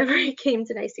 But whenever it came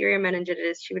to Neisseria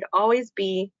meningitis, she would always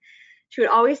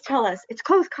tell us, it's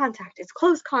close contact, it's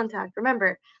close contact.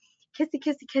 Remember, kissy,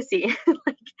 kissy, kissy.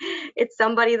 Like, it's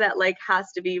somebody that like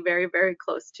has to be very, very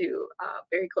close to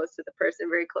the person,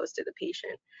 very close to the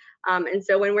patient. And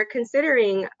so when we're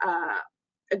considering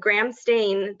a gram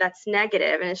stain that's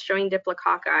negative and is showing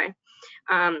diplococci,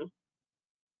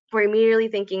 we're immediately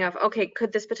thinking of, okay,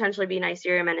 could this potentially be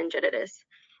Neisseria meningitis?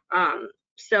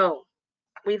 So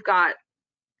we've got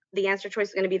the answer choice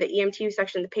is going to be the EMT who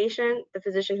suctioned the patient, the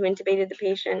physician who intubated the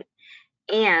patient,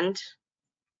 and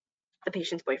the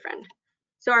patient's boyfriend.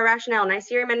 So our rationale,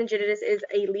 Neisseria meningitis is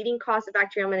a leading cause of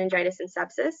bacterial meningitis and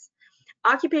sepsis.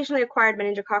 Occupationally acquired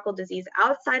meningococcal disease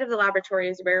outside of the laboratory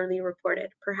is rarely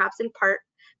reported, perhaps in part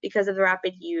because of the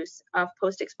rapid use of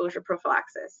post-exposure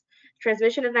prophylaxis.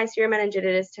 Transmission of Neisseria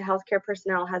meningitis to healthcare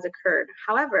personnel has occurred.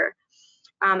 However,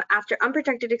 after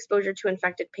unprotected exposure to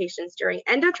infected patients during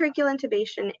endotracheal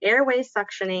intubation, airway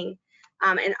suctioning,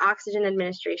 and oxygen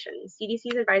administration.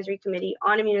 CDC's Advisory Committee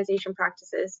on Immunization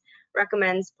Practices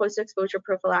recommends post-exposure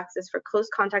prophylaxis for close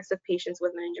contacts of patients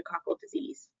with meningococcal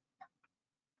disease.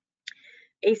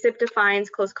 ACIP defines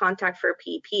close contact for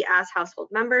PEP as household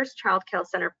members, child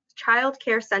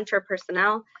care center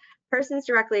personnel, persons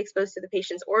directly exposed to the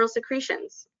patient's oral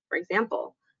secretions, for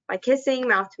example, by kissing,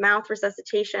 mouth-to-mouth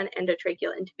resuscitation,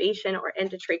 endotracheal intubation, or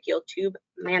endotracheal tube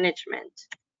management.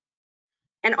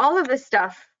 And all of this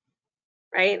stuff,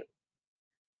 right?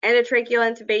 Endotracheal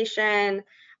intubation,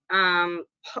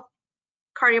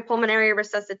 cardiopulmonary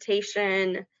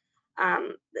resuscitation.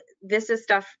 This is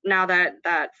stuff now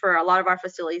that for a lot of our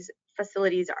facilities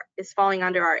is falling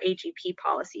under our AGP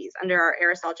policies, under our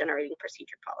aerosol generating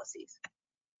procedure policies.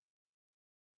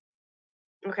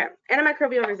 Okay,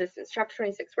 antimicrobial resistance, chapter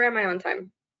 26. Where am I on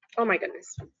time? Oh my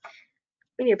goodness.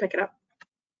 We need to pick it up.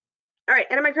 All right,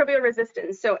 antimicrobial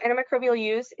resistance. So antimicrobial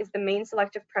use is the main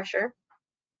selective pressure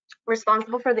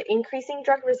responsible for the increasing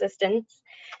drug resistance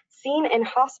seen in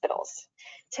hospitals.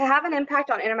 To have an impact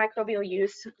on antimicrobial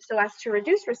use so as to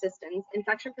reduce resistance,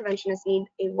 infection preventionists need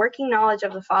a working knowledge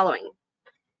of the following.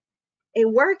 A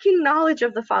working knowledge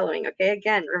of the following, okay?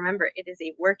 Again, remember, it is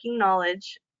a working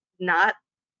knowledge, not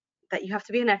that you have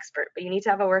to be an expert, but you need to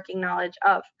have a working knowledge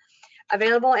of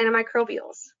available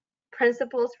antimicrobials,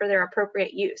 principles for their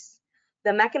appropriate use,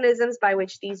 the mechanisms by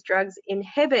which these drugs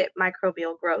inhibit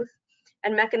microbial growth,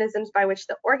 and mechanisms by which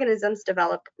the organisms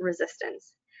develop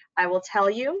resistance. I will tell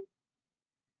you,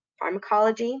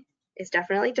 pharmacology is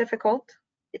definitely difficult.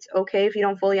 It's okay if you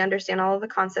don't fully understand all of the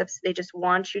concepts. They just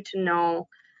want you to know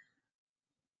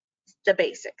the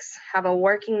basics, have a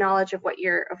working knowledge of what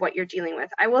you're dealing with.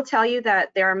 I will tell you that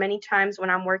there are many times when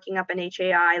I'm working up an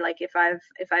HAI, like if I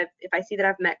see that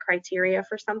I've met criteria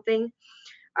for something,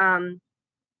 CLABSI,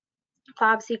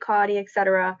 CAUDI,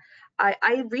 etc.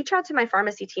 I reach out to my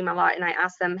pharmacy team a lot and I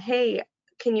ask them, hey,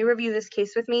 can you review this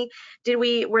case with me?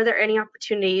 Were there any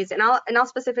opportunities? And I'll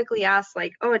specifically ask,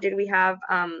 like, oh, did we have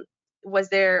was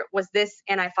this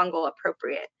antifungal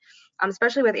appropriate?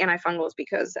 Especially with antifungals,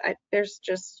 because I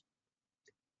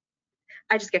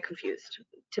just get confused,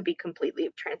 to be completely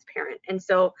transparent. And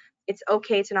so it's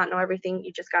okay to not know everything.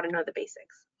 You just got to know the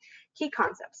basics. Key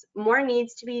concepts. More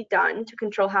needs to be done to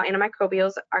control how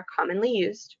antimicrobials are commonly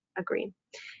used. Agreed.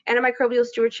 Antimicrobial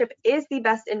stewardship is the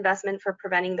best investment for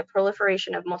preventing the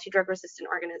proliferation of multi-drug resistant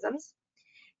organisms.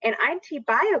 An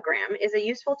antibiogram is a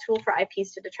useful tool for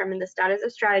IPs to determine the status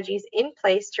of strategies in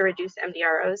place to reduce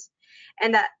MDROs,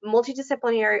 and that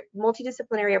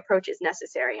multidisciplinary approach is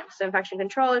necessary. So infection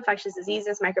control, infectious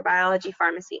diseases, microbiology,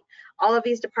 pharmacy, all of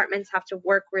these departments have to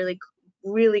work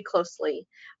really closely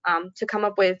to come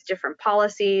up with different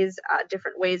policies,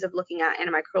 different ways of looking at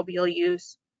antimicrobial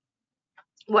use.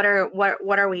 What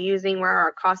are we using? Where are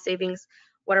our cost savings?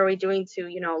 What are we doing to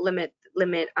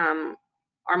limit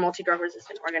our multi-drug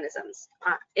resistant organisms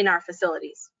in our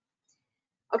facilities?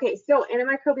 Okay, so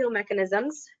antimicrobial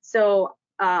mechanisms. So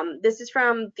this is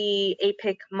from the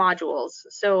APIC modules.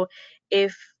 So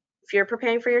if you're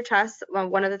preparing for your test,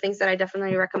 one of the things that I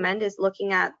definitely recommend is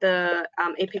looking at the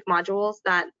APIC modules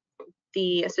that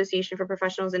the Association for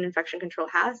Professionals in Infection Control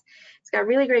has. It's got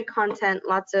really great content,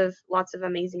 lots of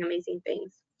amazing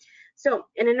things. So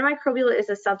an antimicrobial is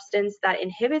a substance that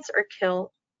inhibits or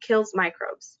kills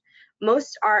microbes.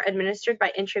 Most are administered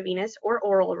by intravenous or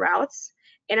oral routes.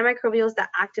 Antimicrobials that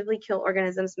actively kill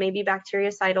organisms may be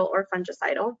bactericidal or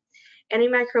fungicidal.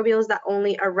 Antimicrobials that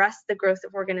only arrest the growth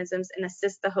of organisms and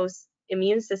assist the host's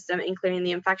immune system in clearing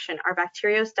the infection are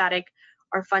bacteriostatic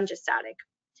or fungistatic.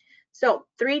 So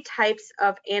 3 types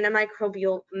of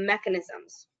antimicrobial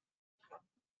mechanisms.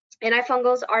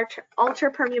 Antifungals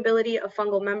alter permeability of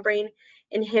fungal membrane,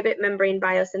 inhibit membrane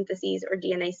biosyntheses or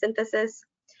DNA synthesis.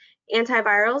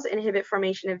 Antivirals inhibit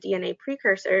formation of DNA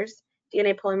precursors,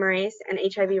 DNA polymerase, and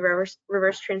HIV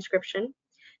reverse transcription.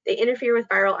 They interfere with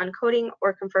viral uncoating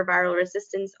or confer viral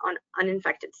resistance on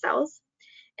uninfected cells.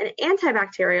 And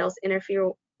antibacterials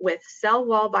interfere with cell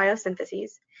wall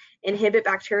biosyntheses, inhibit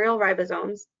bacterial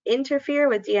ribosomes, interfere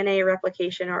with DNA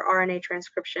replication or RNA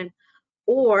transcription,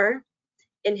 or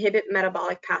inhibit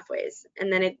metabolic pathways.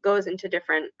 And then it goes into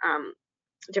different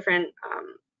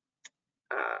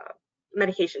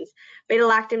medications: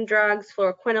 beta-lactam drugs,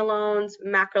 fluoroquinolones,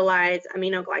 macrolides,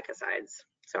 aminoglycosides.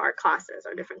 So our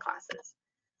different classes.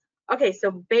 Okay, so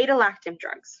beta-lactam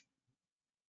drugs.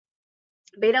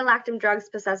 Beta-lactam drugs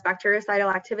possess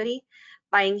bactericidal activity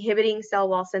by inhibiting cell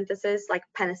wall synthesis like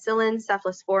penicillin,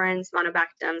 cephalosporins,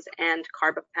 monobactams, and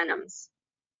carbapenems.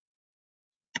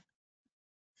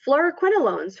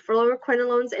 Fluoroquinolones.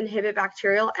 Fluoroquinolones inhibit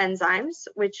bacterial enzymes,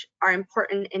 which are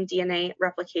important in DNA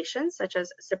replication, such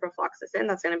as ciprofloxacin.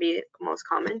 That's going to be most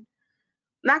common.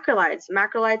 Macrolides.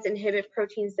 Macrolides inhibit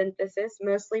protein synthesis,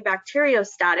 mostly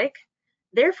bacteriostatic.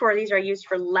 Therefore, these are used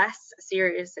for less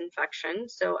serious infection,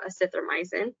 so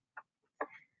azithromycin.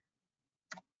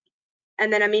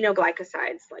 And then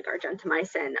aminoglycosides, like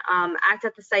argentamicin, act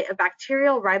at the site of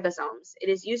bacterial ribosomes. It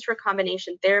is used for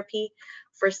combination therapy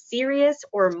for serious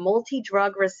or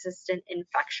multi-drug resistant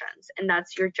infections, and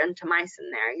that's your gentamicin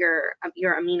there, your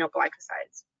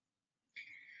aminoglycosides.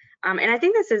 And I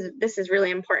think this is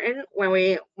really important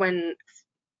when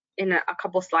in a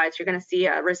couple slides you're going to see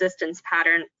a resistance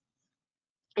pattern,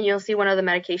 and you'll see one of the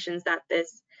medications that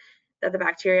the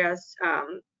bacteria has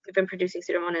been producing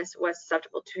Pseudomonas was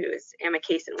susceptible to is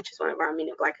amikacin, which is one of our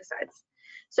aminoglycosides.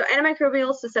 So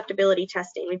antimicrobial susceptibility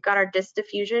testing. We've got our disc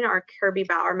diffusion, our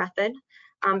Kirby-Bauer method.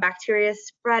 Bacteria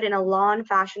spread in a lawn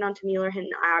fashion onto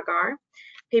Mueller-Hinton agar.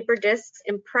 Paper discs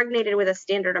impregnated with a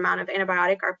standard amount of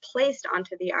antibiotic are placed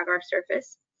onto the agar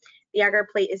surface. The agar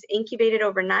plate is incubated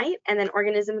overnight, and then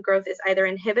organism growth is either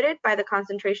inhibited by the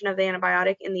concentration of the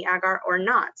antibiotic in the agar or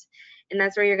not. And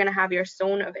that's where you're going to have your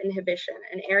zone of inhibition,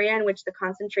 an area in which the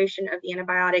concentration of the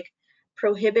antibiotic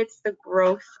prohibits the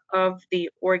growth of the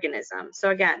organism. So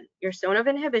again, your zone of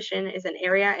inhibition is an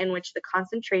area in which the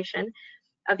concentration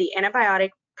of the antibiotic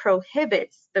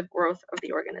prohibits the growth of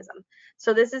the organism.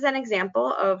 So this is an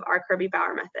example of our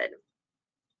Kirby-Bauer method.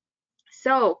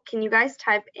 So can you guys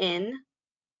type in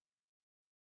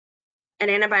an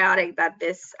antibiotic that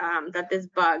this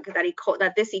bug,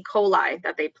 that this E. coli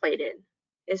that they plated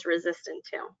is resistant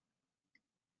to?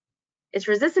 It's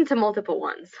resistant to multiple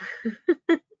ones.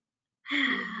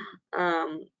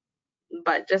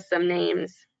 But just some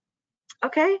names.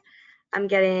 Okay, I'm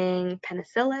getting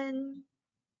penicillin,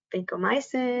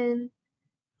 vancomycin,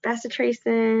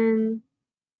 bacitracin.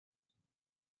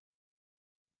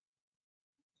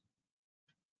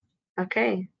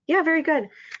 Okay, yeah, very good.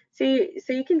 So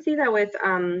you can see that with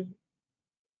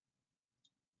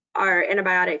our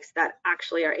antibiotics that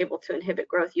actually are able to inhibit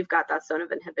growth, you've got that zone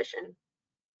of inhibition,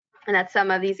 and that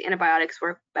some of these antibiotics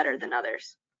work better than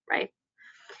others, right?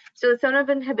 So the zone of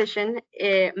inhibition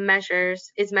is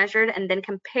measured and then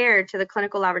compared to the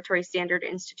Clinical Laboratory Standard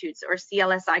Institutes, or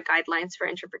CLSI, guidelines for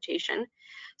interpretation.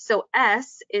 So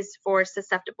S is for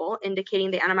susceptible, indicating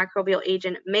the antimicrobial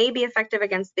agent may be effective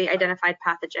against the identified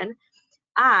pathogen.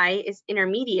 I is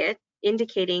intermediate,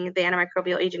 indicating the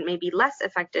antimicrobial agent may be less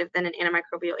effective than an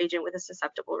antimicrobial agent with a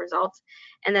susceptible result.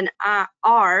 And then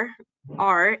R,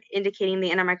 indicating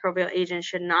the antimicrobial agent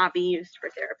should not be used for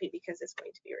therapy because it's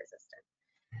going to be resistant.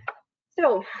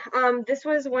 So this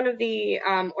was one of the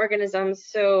organisms,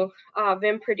 so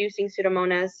Vim-producing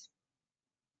Pseudomonas.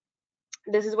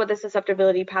 This is what the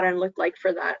susceptibility pattern looked like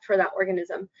for that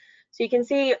organism. So you can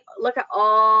see, look at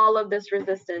all of this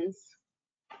resistance.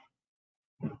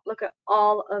 Look at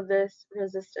all of this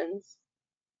resistance.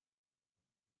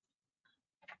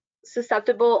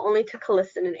 Susceptible only to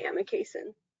calicin and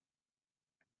amikacin.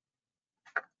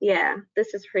 Yeah,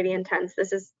 this is pretty intense.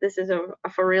 This is a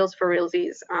for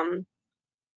realsies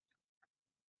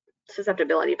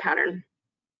susceptibility pattern.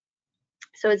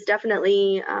 So it's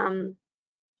definitely a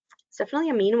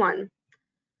mean one.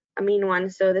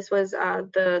 So this was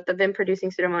the Vim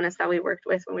producing Pseudomonas that we worked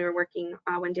with when we were working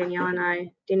when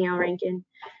Danielle Rankin,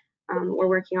 were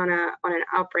working on an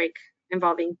outbreak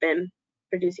involving Vim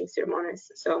producing Pseudomonas.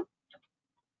 So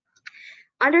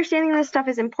understanding this stuff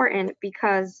is important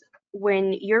because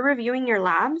when you're reviewing your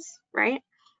labs, right,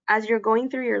 as you're going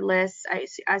through your lists,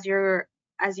 as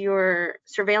your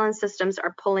surveillance systems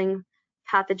are pulling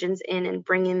pathogens in and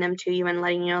bringing them to you and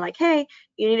letting you know, like, hey,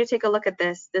 you need to take a look at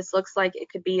this. This looks like it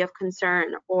could be of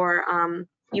concern, or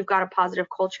you've got a positive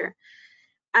culture.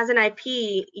 As an IP,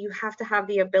 you have to have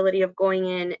the ability of going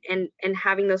in and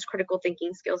having those critical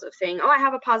thinking skills of saying, oh, I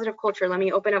have a positive culture. Let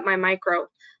me open up my micro.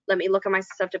 Let me look at my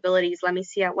susceptibilities. Let me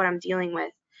see at what I'm dealing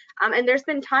with. And there's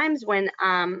been times when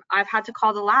I've had to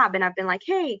call the lab and I've been like,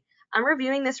 hey, I'm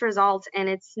reviewing this result and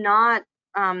it's not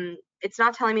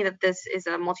telling me that this is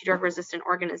a multi-drug resistant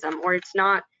organism, or it's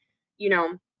not,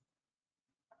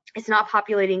 it's not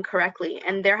populating correctly.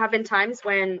 And there have been times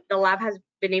when the lab has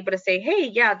been able to say,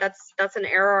 hey, yeah, that's an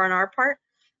error on our part.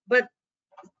 But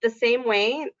the same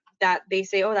way that they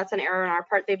say, oh, that's an error on our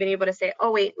part, they've been able to say,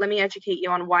 oh, wait, let me educate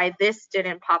you on why this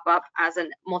didn't pop up as a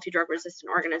multi-drug resistant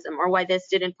organism, or why this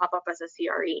didn't pop up as a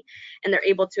CRE. And they're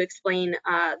able to explain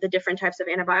the different types of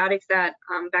antibiotics that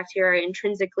bacteria are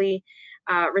intrinsically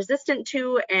resistant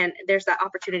to, and there's that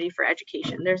opportunity for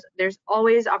education. There's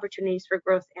always opportunities for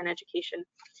growth and education.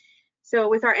 So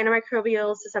with our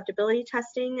antimicrobial susceptibility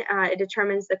testing, it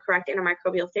determines the correct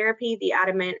antimicrobial therapy, the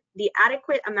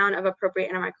adequate amount of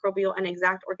appropriate antimicrobial and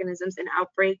exact organisms in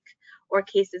outbreak or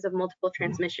cases of multiple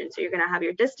transmission. So you're going to have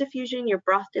your DIS diffusion, your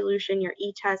broth dilution, your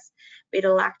E-test,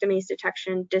 beta-lactamase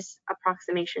detection, DIS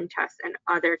approximation tests, and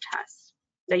other tests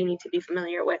that you need to be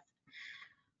familiar with.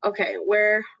 Okay,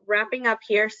 we're wrapping up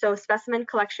here. So specimen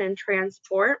collection and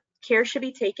transport. Care should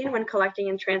be taken when collecting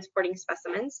and transporting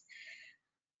specimens.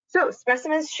 So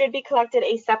specimens should be collected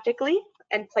aseptically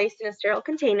and placed in a sterile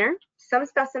container. Some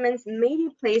specimens may be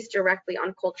placed directly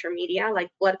on culture media, like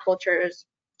blood cultures,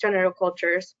 genital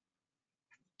cultures.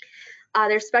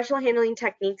 There's special handling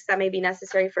techniques that may be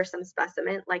necessary for some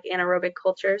specimen, like anaerobic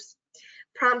cultures.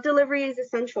 Prompt delivery is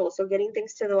essential, so getting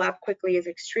things to the lab quickly is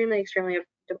extremely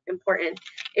important.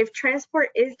 If transport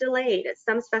is delayed,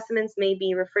 some specimens may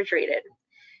be refrigerated.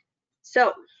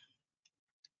 So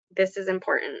this is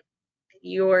important.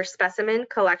 Your specimen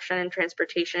collection and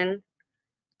transportation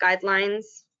guidelines,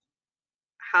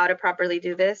 how to properly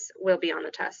do this, will be on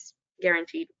the test.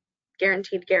 Guaranteed.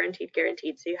 Guaranteed.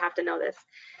 So you have to know this.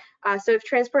 So if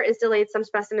transport is delayed, some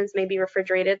specimens may be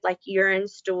refrigerated, like urine,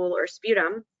 stool, or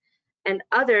sputum, and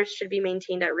others should be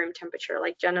maintained at room temperature,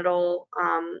 like genital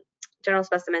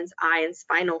specimens, eye, and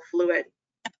spinal fluid.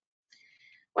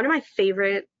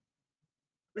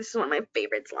 This is one of my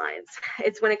favorite slides.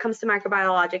 It's when it comes to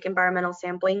microbiologic environmental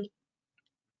sampling.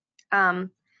 So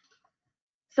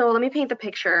let me paint the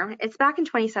picture. It's back in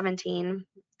 2017.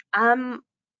 I'm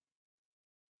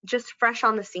just fresh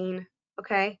on the scene,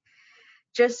 okay?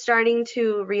 Just starting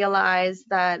to realize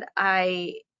that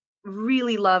I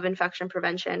really love infection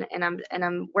prevention, and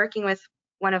I'm working with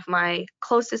one of my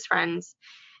closest friends,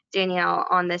 Danielle,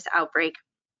 on this outbreak,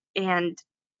 and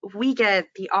we get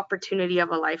the opportunity of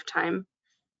a lifetime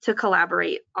to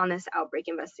collaborate on this outbreak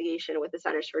investigation with the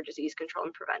Centers for Disease Control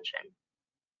and Prevention.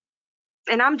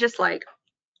 And I'm just like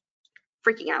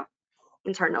freaking out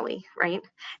internally, right?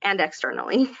 And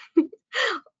externally.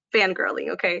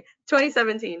 Fangirling, okay?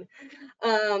 2017.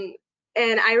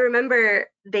 And I remember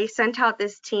they sent out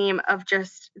this team of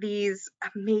just these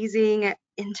amazing,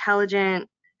 intelligent,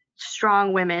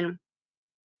 strong women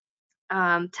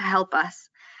to help us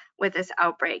with this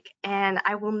outbreak. And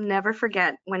I will never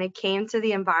forget when it came to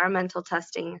the environmental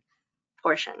testing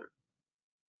portion.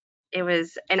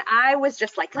 And I was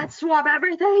just like, let's swab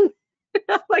everything.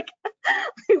 Like,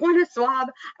 I want to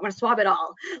swab it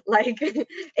all. Like,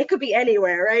 it could be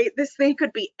anywhere, right? This thing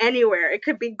could be anywhere. It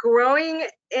could be growing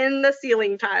in the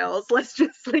ceiling tiles. Let's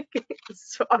just like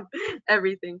swab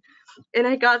everything. And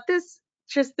I got this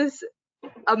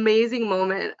amazing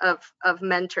moment of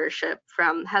mentorship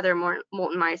from Heather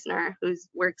Moulton-Meisner,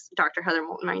 Dr. Heather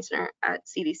Moulton-Meisner at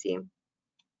CDC.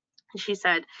 She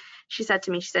said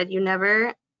to me, you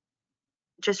never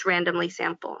just randomly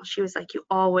sample. She was like, you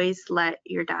always let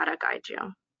your data guide you.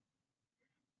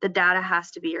 The data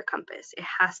has to be your compass. It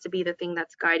has to be the thing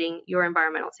that's guiding your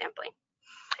environmental sampling.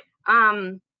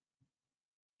 And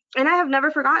I have never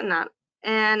forgotten that.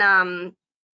 And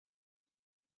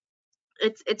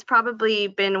it's probably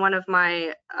been one of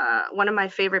my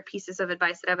favorite pieces of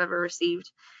advice that I've ever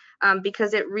received,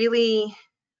 because it really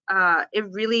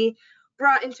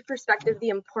brought into perspective the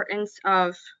importance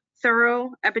of thorough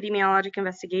epidemiologic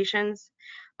investigations,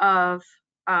 of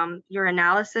your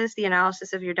analysis, the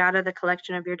analysis of your data, the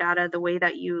collection of your data, the way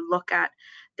that you look at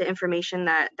the information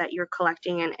that you're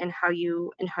collecting, and how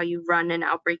you run an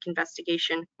outbreak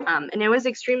investigation. And it was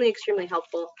extremely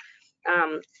helpful.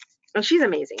 And she's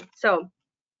amazing. So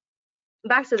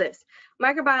back to this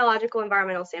microbiological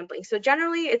environmental sampling. So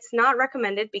generally it's not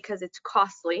recommended because it's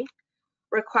costly,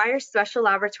 requires special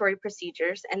laboratory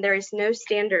procedures, and there is no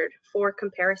standard for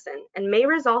comparison, and may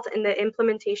result in the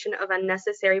implementation of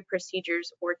unnecessary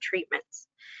procedures or treatments.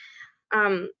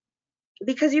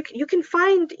 Because you can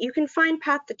find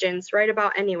pathogens right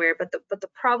about anywhere, but the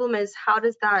problem is, how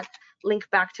does that link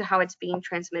back to how it's being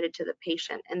transmitted to the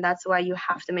patient? And that's why you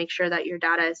have to make sure that your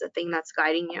data is the thing that's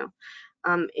guiding you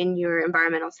in your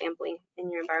environmental sampling, in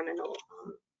your environmental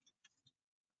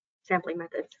sampling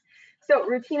methods. So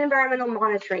routine environmental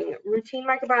monitoring. Routine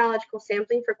microbiological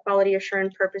sampling for quality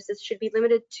assurance purposes should be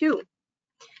limited to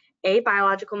A,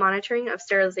 biological monitoring of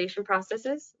sterilization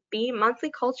processes, B,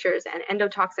 monthly cultures and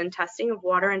endotoxin testing of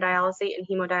water and dialysate and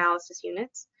hemodialysis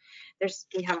units.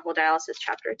 We have a whole dialysis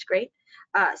chapter, it's great.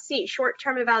 C,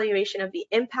 short-term evaluation of the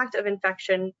impact of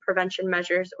infection prevention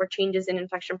measures or changes in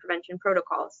infection prevention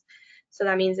protocols. So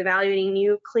that means evaluating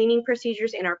new cleaning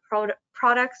procedures in our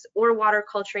products or water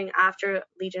culturing after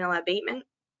Legionella abatement.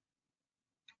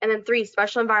 And then 3,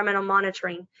 special environmental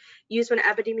monitoring, used when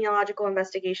epidemiological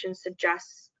investigation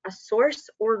suggests a source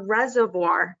or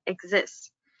reservoir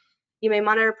exists. You may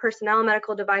monitor personnel,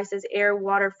 medical devices, air,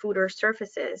 water, food, or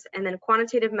surfaces, and then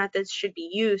quantitative methods should be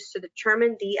used to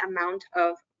determine the amount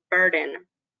of burden.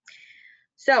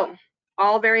 So,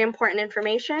 all very important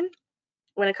information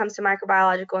when it comes to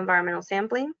microbiological environmental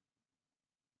sampling.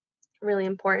 Really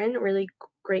important, really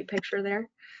great picture there.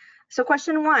 So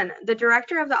question 1, the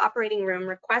director of the operating room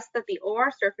requests that the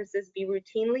OR surfaces be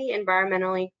routinely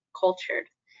environmentally cultured.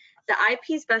 The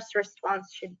IP's best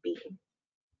response should be,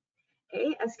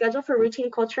 okay, a schedule for routine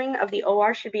culturing of the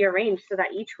OR should be arranged so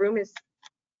that each room is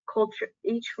cultured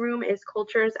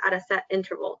at a set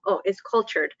interval.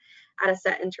 Cultured at a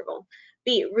set interval.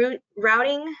 B,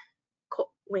 routine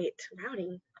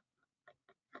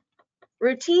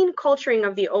culturing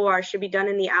of the OR should be done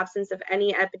in the absence of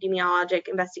any epidemiologic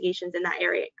investigations in that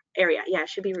area. Yeah, it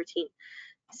should be routine.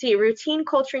 C, routine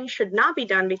culturing should not be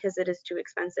done because it is too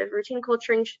expensive. Routine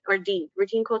culturing, or D,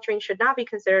 routine culturing should not be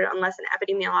considered unless an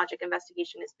epidemiologic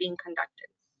investigation is being conducted.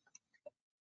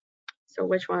 So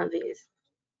which one of these?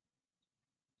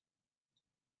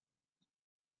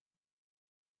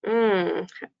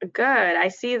 Good. I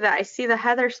see the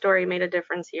Heather story made a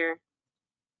difference here.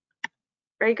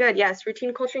 Very good. Yes,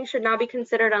 routine culturing should not be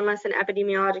considered unless an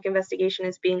epidemiologic investigation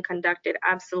is being conducted.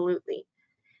 Absolutely.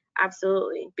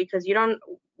 Absolutely. Because you don't,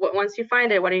 once you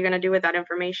find it, what are you going to do with that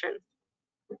information?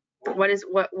 What is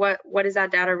that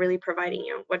data really providing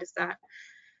you? What is that?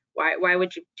 Why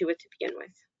would you do it to begin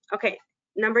with? Okay,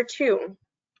 number 2.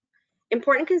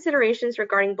 Important considerations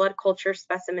regarding blood culture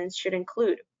specimens should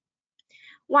include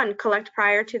 1. Collect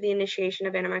prior to the initiation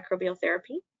of antimicrobial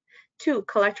therapy. 2.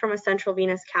 Collect from a central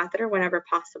venous catheter whenever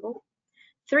possible.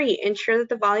 3. Ensure that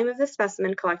the volume of the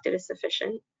specimen collected is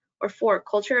sufficient. Or 4.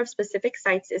 Culture of specific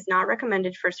sites is not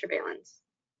recommended for surveillance.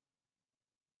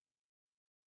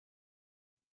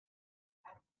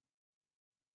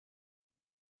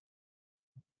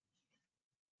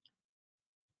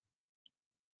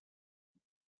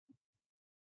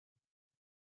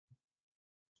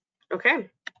 Okay.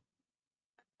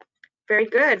 Very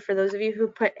good. For those of you who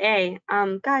put A,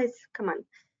 guys, come on.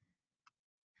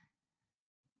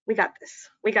 We got this.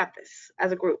 We got this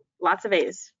as a group. Lots of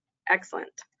A's.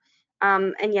 Excellent.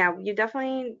 And yeah, you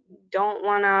definitely don't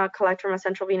want to collect from a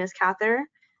central venous catheter.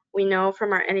 We know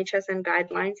from our NHSN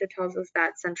guidelines, it tells us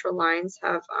that central lines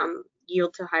have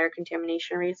yield to higher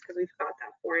contamination rates because we've got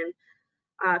that foreign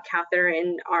catheter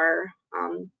in our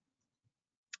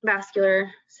vascular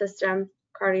system,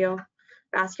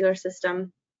 cardiovascular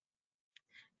system.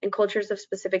 And cultures of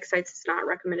specific sites is not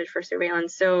recommended for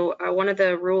surveillance. So one of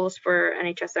the rules for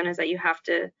NHSN is that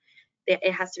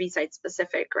it has to be site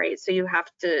specific, right? So there have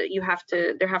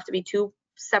to be 2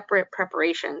 separate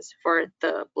preparations for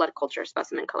the blood culture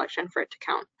specimen collection for it to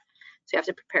count. So you have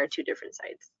to prepare 2 different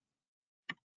sites.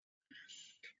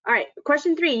 All right,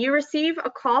 question 3, you receive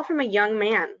a call from a young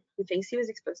man who thinks he was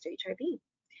exposed to HIV.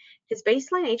 His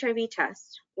baseline HIV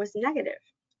test was negative.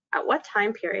 At what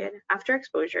time period after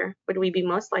exposure would we be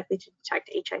most likely to detect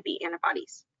HIV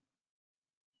antibodies?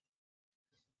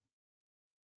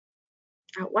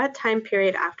 At what time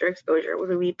period after exposure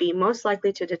would we be most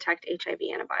likely to detect HIV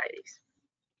antibodies?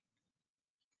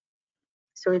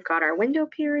 So we've got our window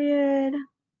period.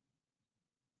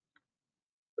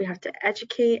 We have to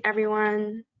educate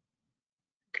everyone.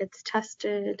 Gets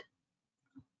tested.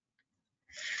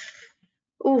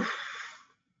 Oof.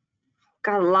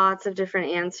 Got lots of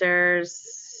different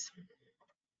answers.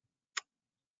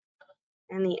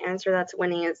 And the answer that's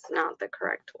winning is not the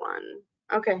correct one.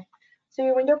 Okay, so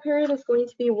your window period is going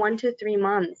to be 1 to 3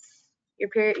 months.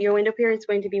 Your window period is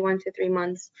going to be 1 to 3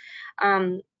 months.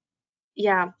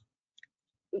 Yeah.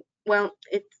 Well,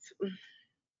 it's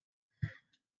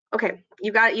okay.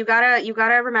 You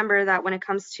gotta remember that when it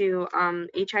comes to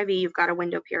HIV, you've got a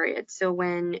window period. So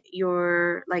when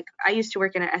you're like, I used to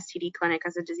work in an STD clinic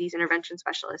as a disease intervention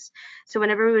specialist. So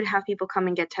whenever we would have people come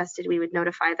and get tested, we would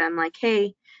notify them like,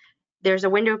 hey, there's a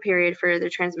window period for the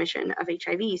transmission of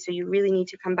HIV. So you really need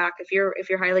to come back. If you're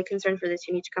highly concerned for this,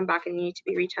 you need to come back and you need to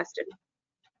be retested.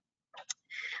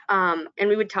 And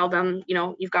we would tell them, you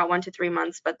know, you've got 1 to 3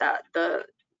 months, but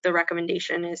the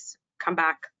recommendation is come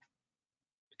back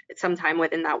sometime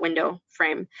within that window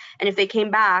frame. And if they came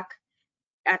back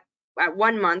at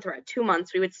 1 month or at 2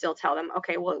 months, we would still tell them,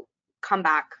 okay, well, come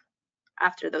back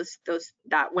after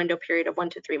that window period of 1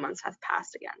 to 3 months has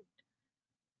passed again.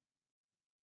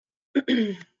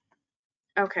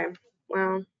 Okay,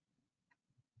 well,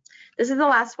 this is the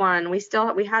last one.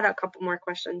 We had a couple more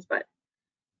questions, but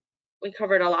we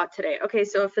covered a lot today. Okay,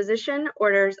 so a physician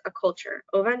orders a culture,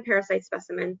 ova and parasite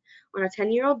specimen on a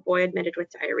 10-year-old boy admitted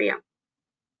with diarrhea.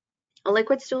 A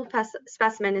liquid stool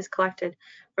specimen is collected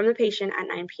from the patient at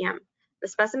 9 p.m. The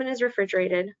specimen is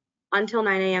refrigerated until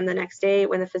 9 a.m. the next day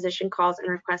when the physician calls and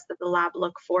requests that the lab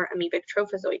look for amoebic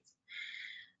trophozoites.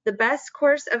 The best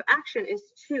course of action is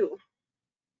to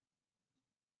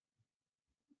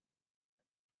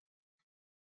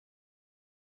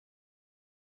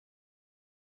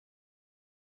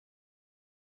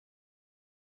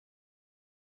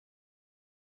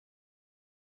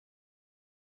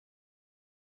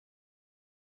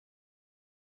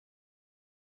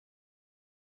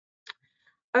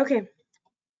okay,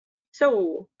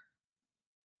 so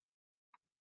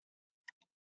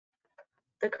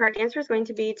the correct answer is going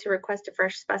to be to request a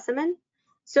fresh specimen.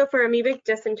 So for amoebic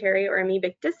dysentery, or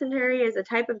amoebic dysentery is a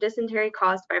type of dysentery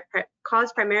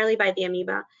caused primarily by the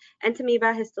amoeba,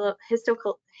 Entamoeba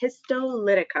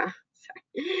histolytica.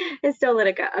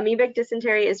 Histolytica. Amoebic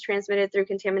dysentery is transmitted through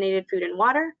contaminated food and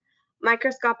water.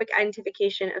 Microscopic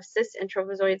identification of cysts and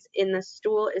trophozoites in the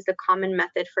stool is the common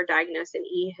method for diagnosing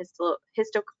E.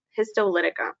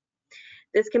 histolytica.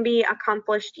 This can be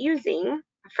accomplished using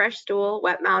a fresh stool,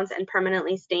 wet mounds, and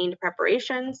permanently stained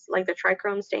preparations like the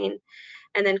trichrome stain,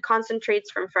 and then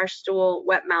concentrates from fresh stool,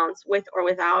 wet mounds with or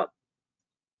without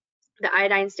the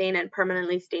iodine stain, and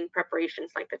permanently stained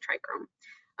preparations like the trichrome.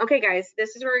 Okay, guys,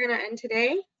 this is where we're going to end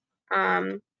today.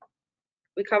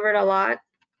 We covered a lot.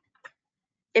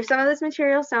 If some of this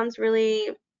material sounds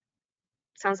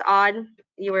odd,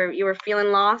 you were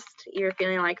feeling lost, you were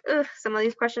feeling like, ugh, some of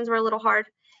these questions were a little hard,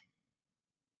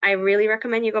 I really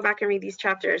recommend you go back and read these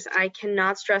chapters. I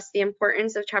cannot stress the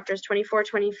importance of chapters 24,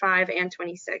 25, and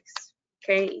 26.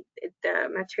 Okay, the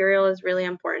material is really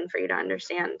important for you to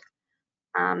understand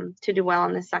to do well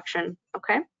in this section.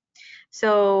 Okay,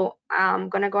 so I'm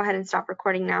going to go ahead and stop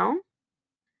recording now.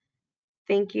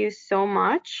 Thank you so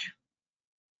much.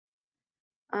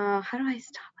 How do I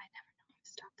stop? I never know how to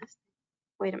stop this.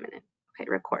 Wait a minute. Okay,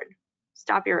 record.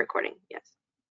 Stop your recording. Yes.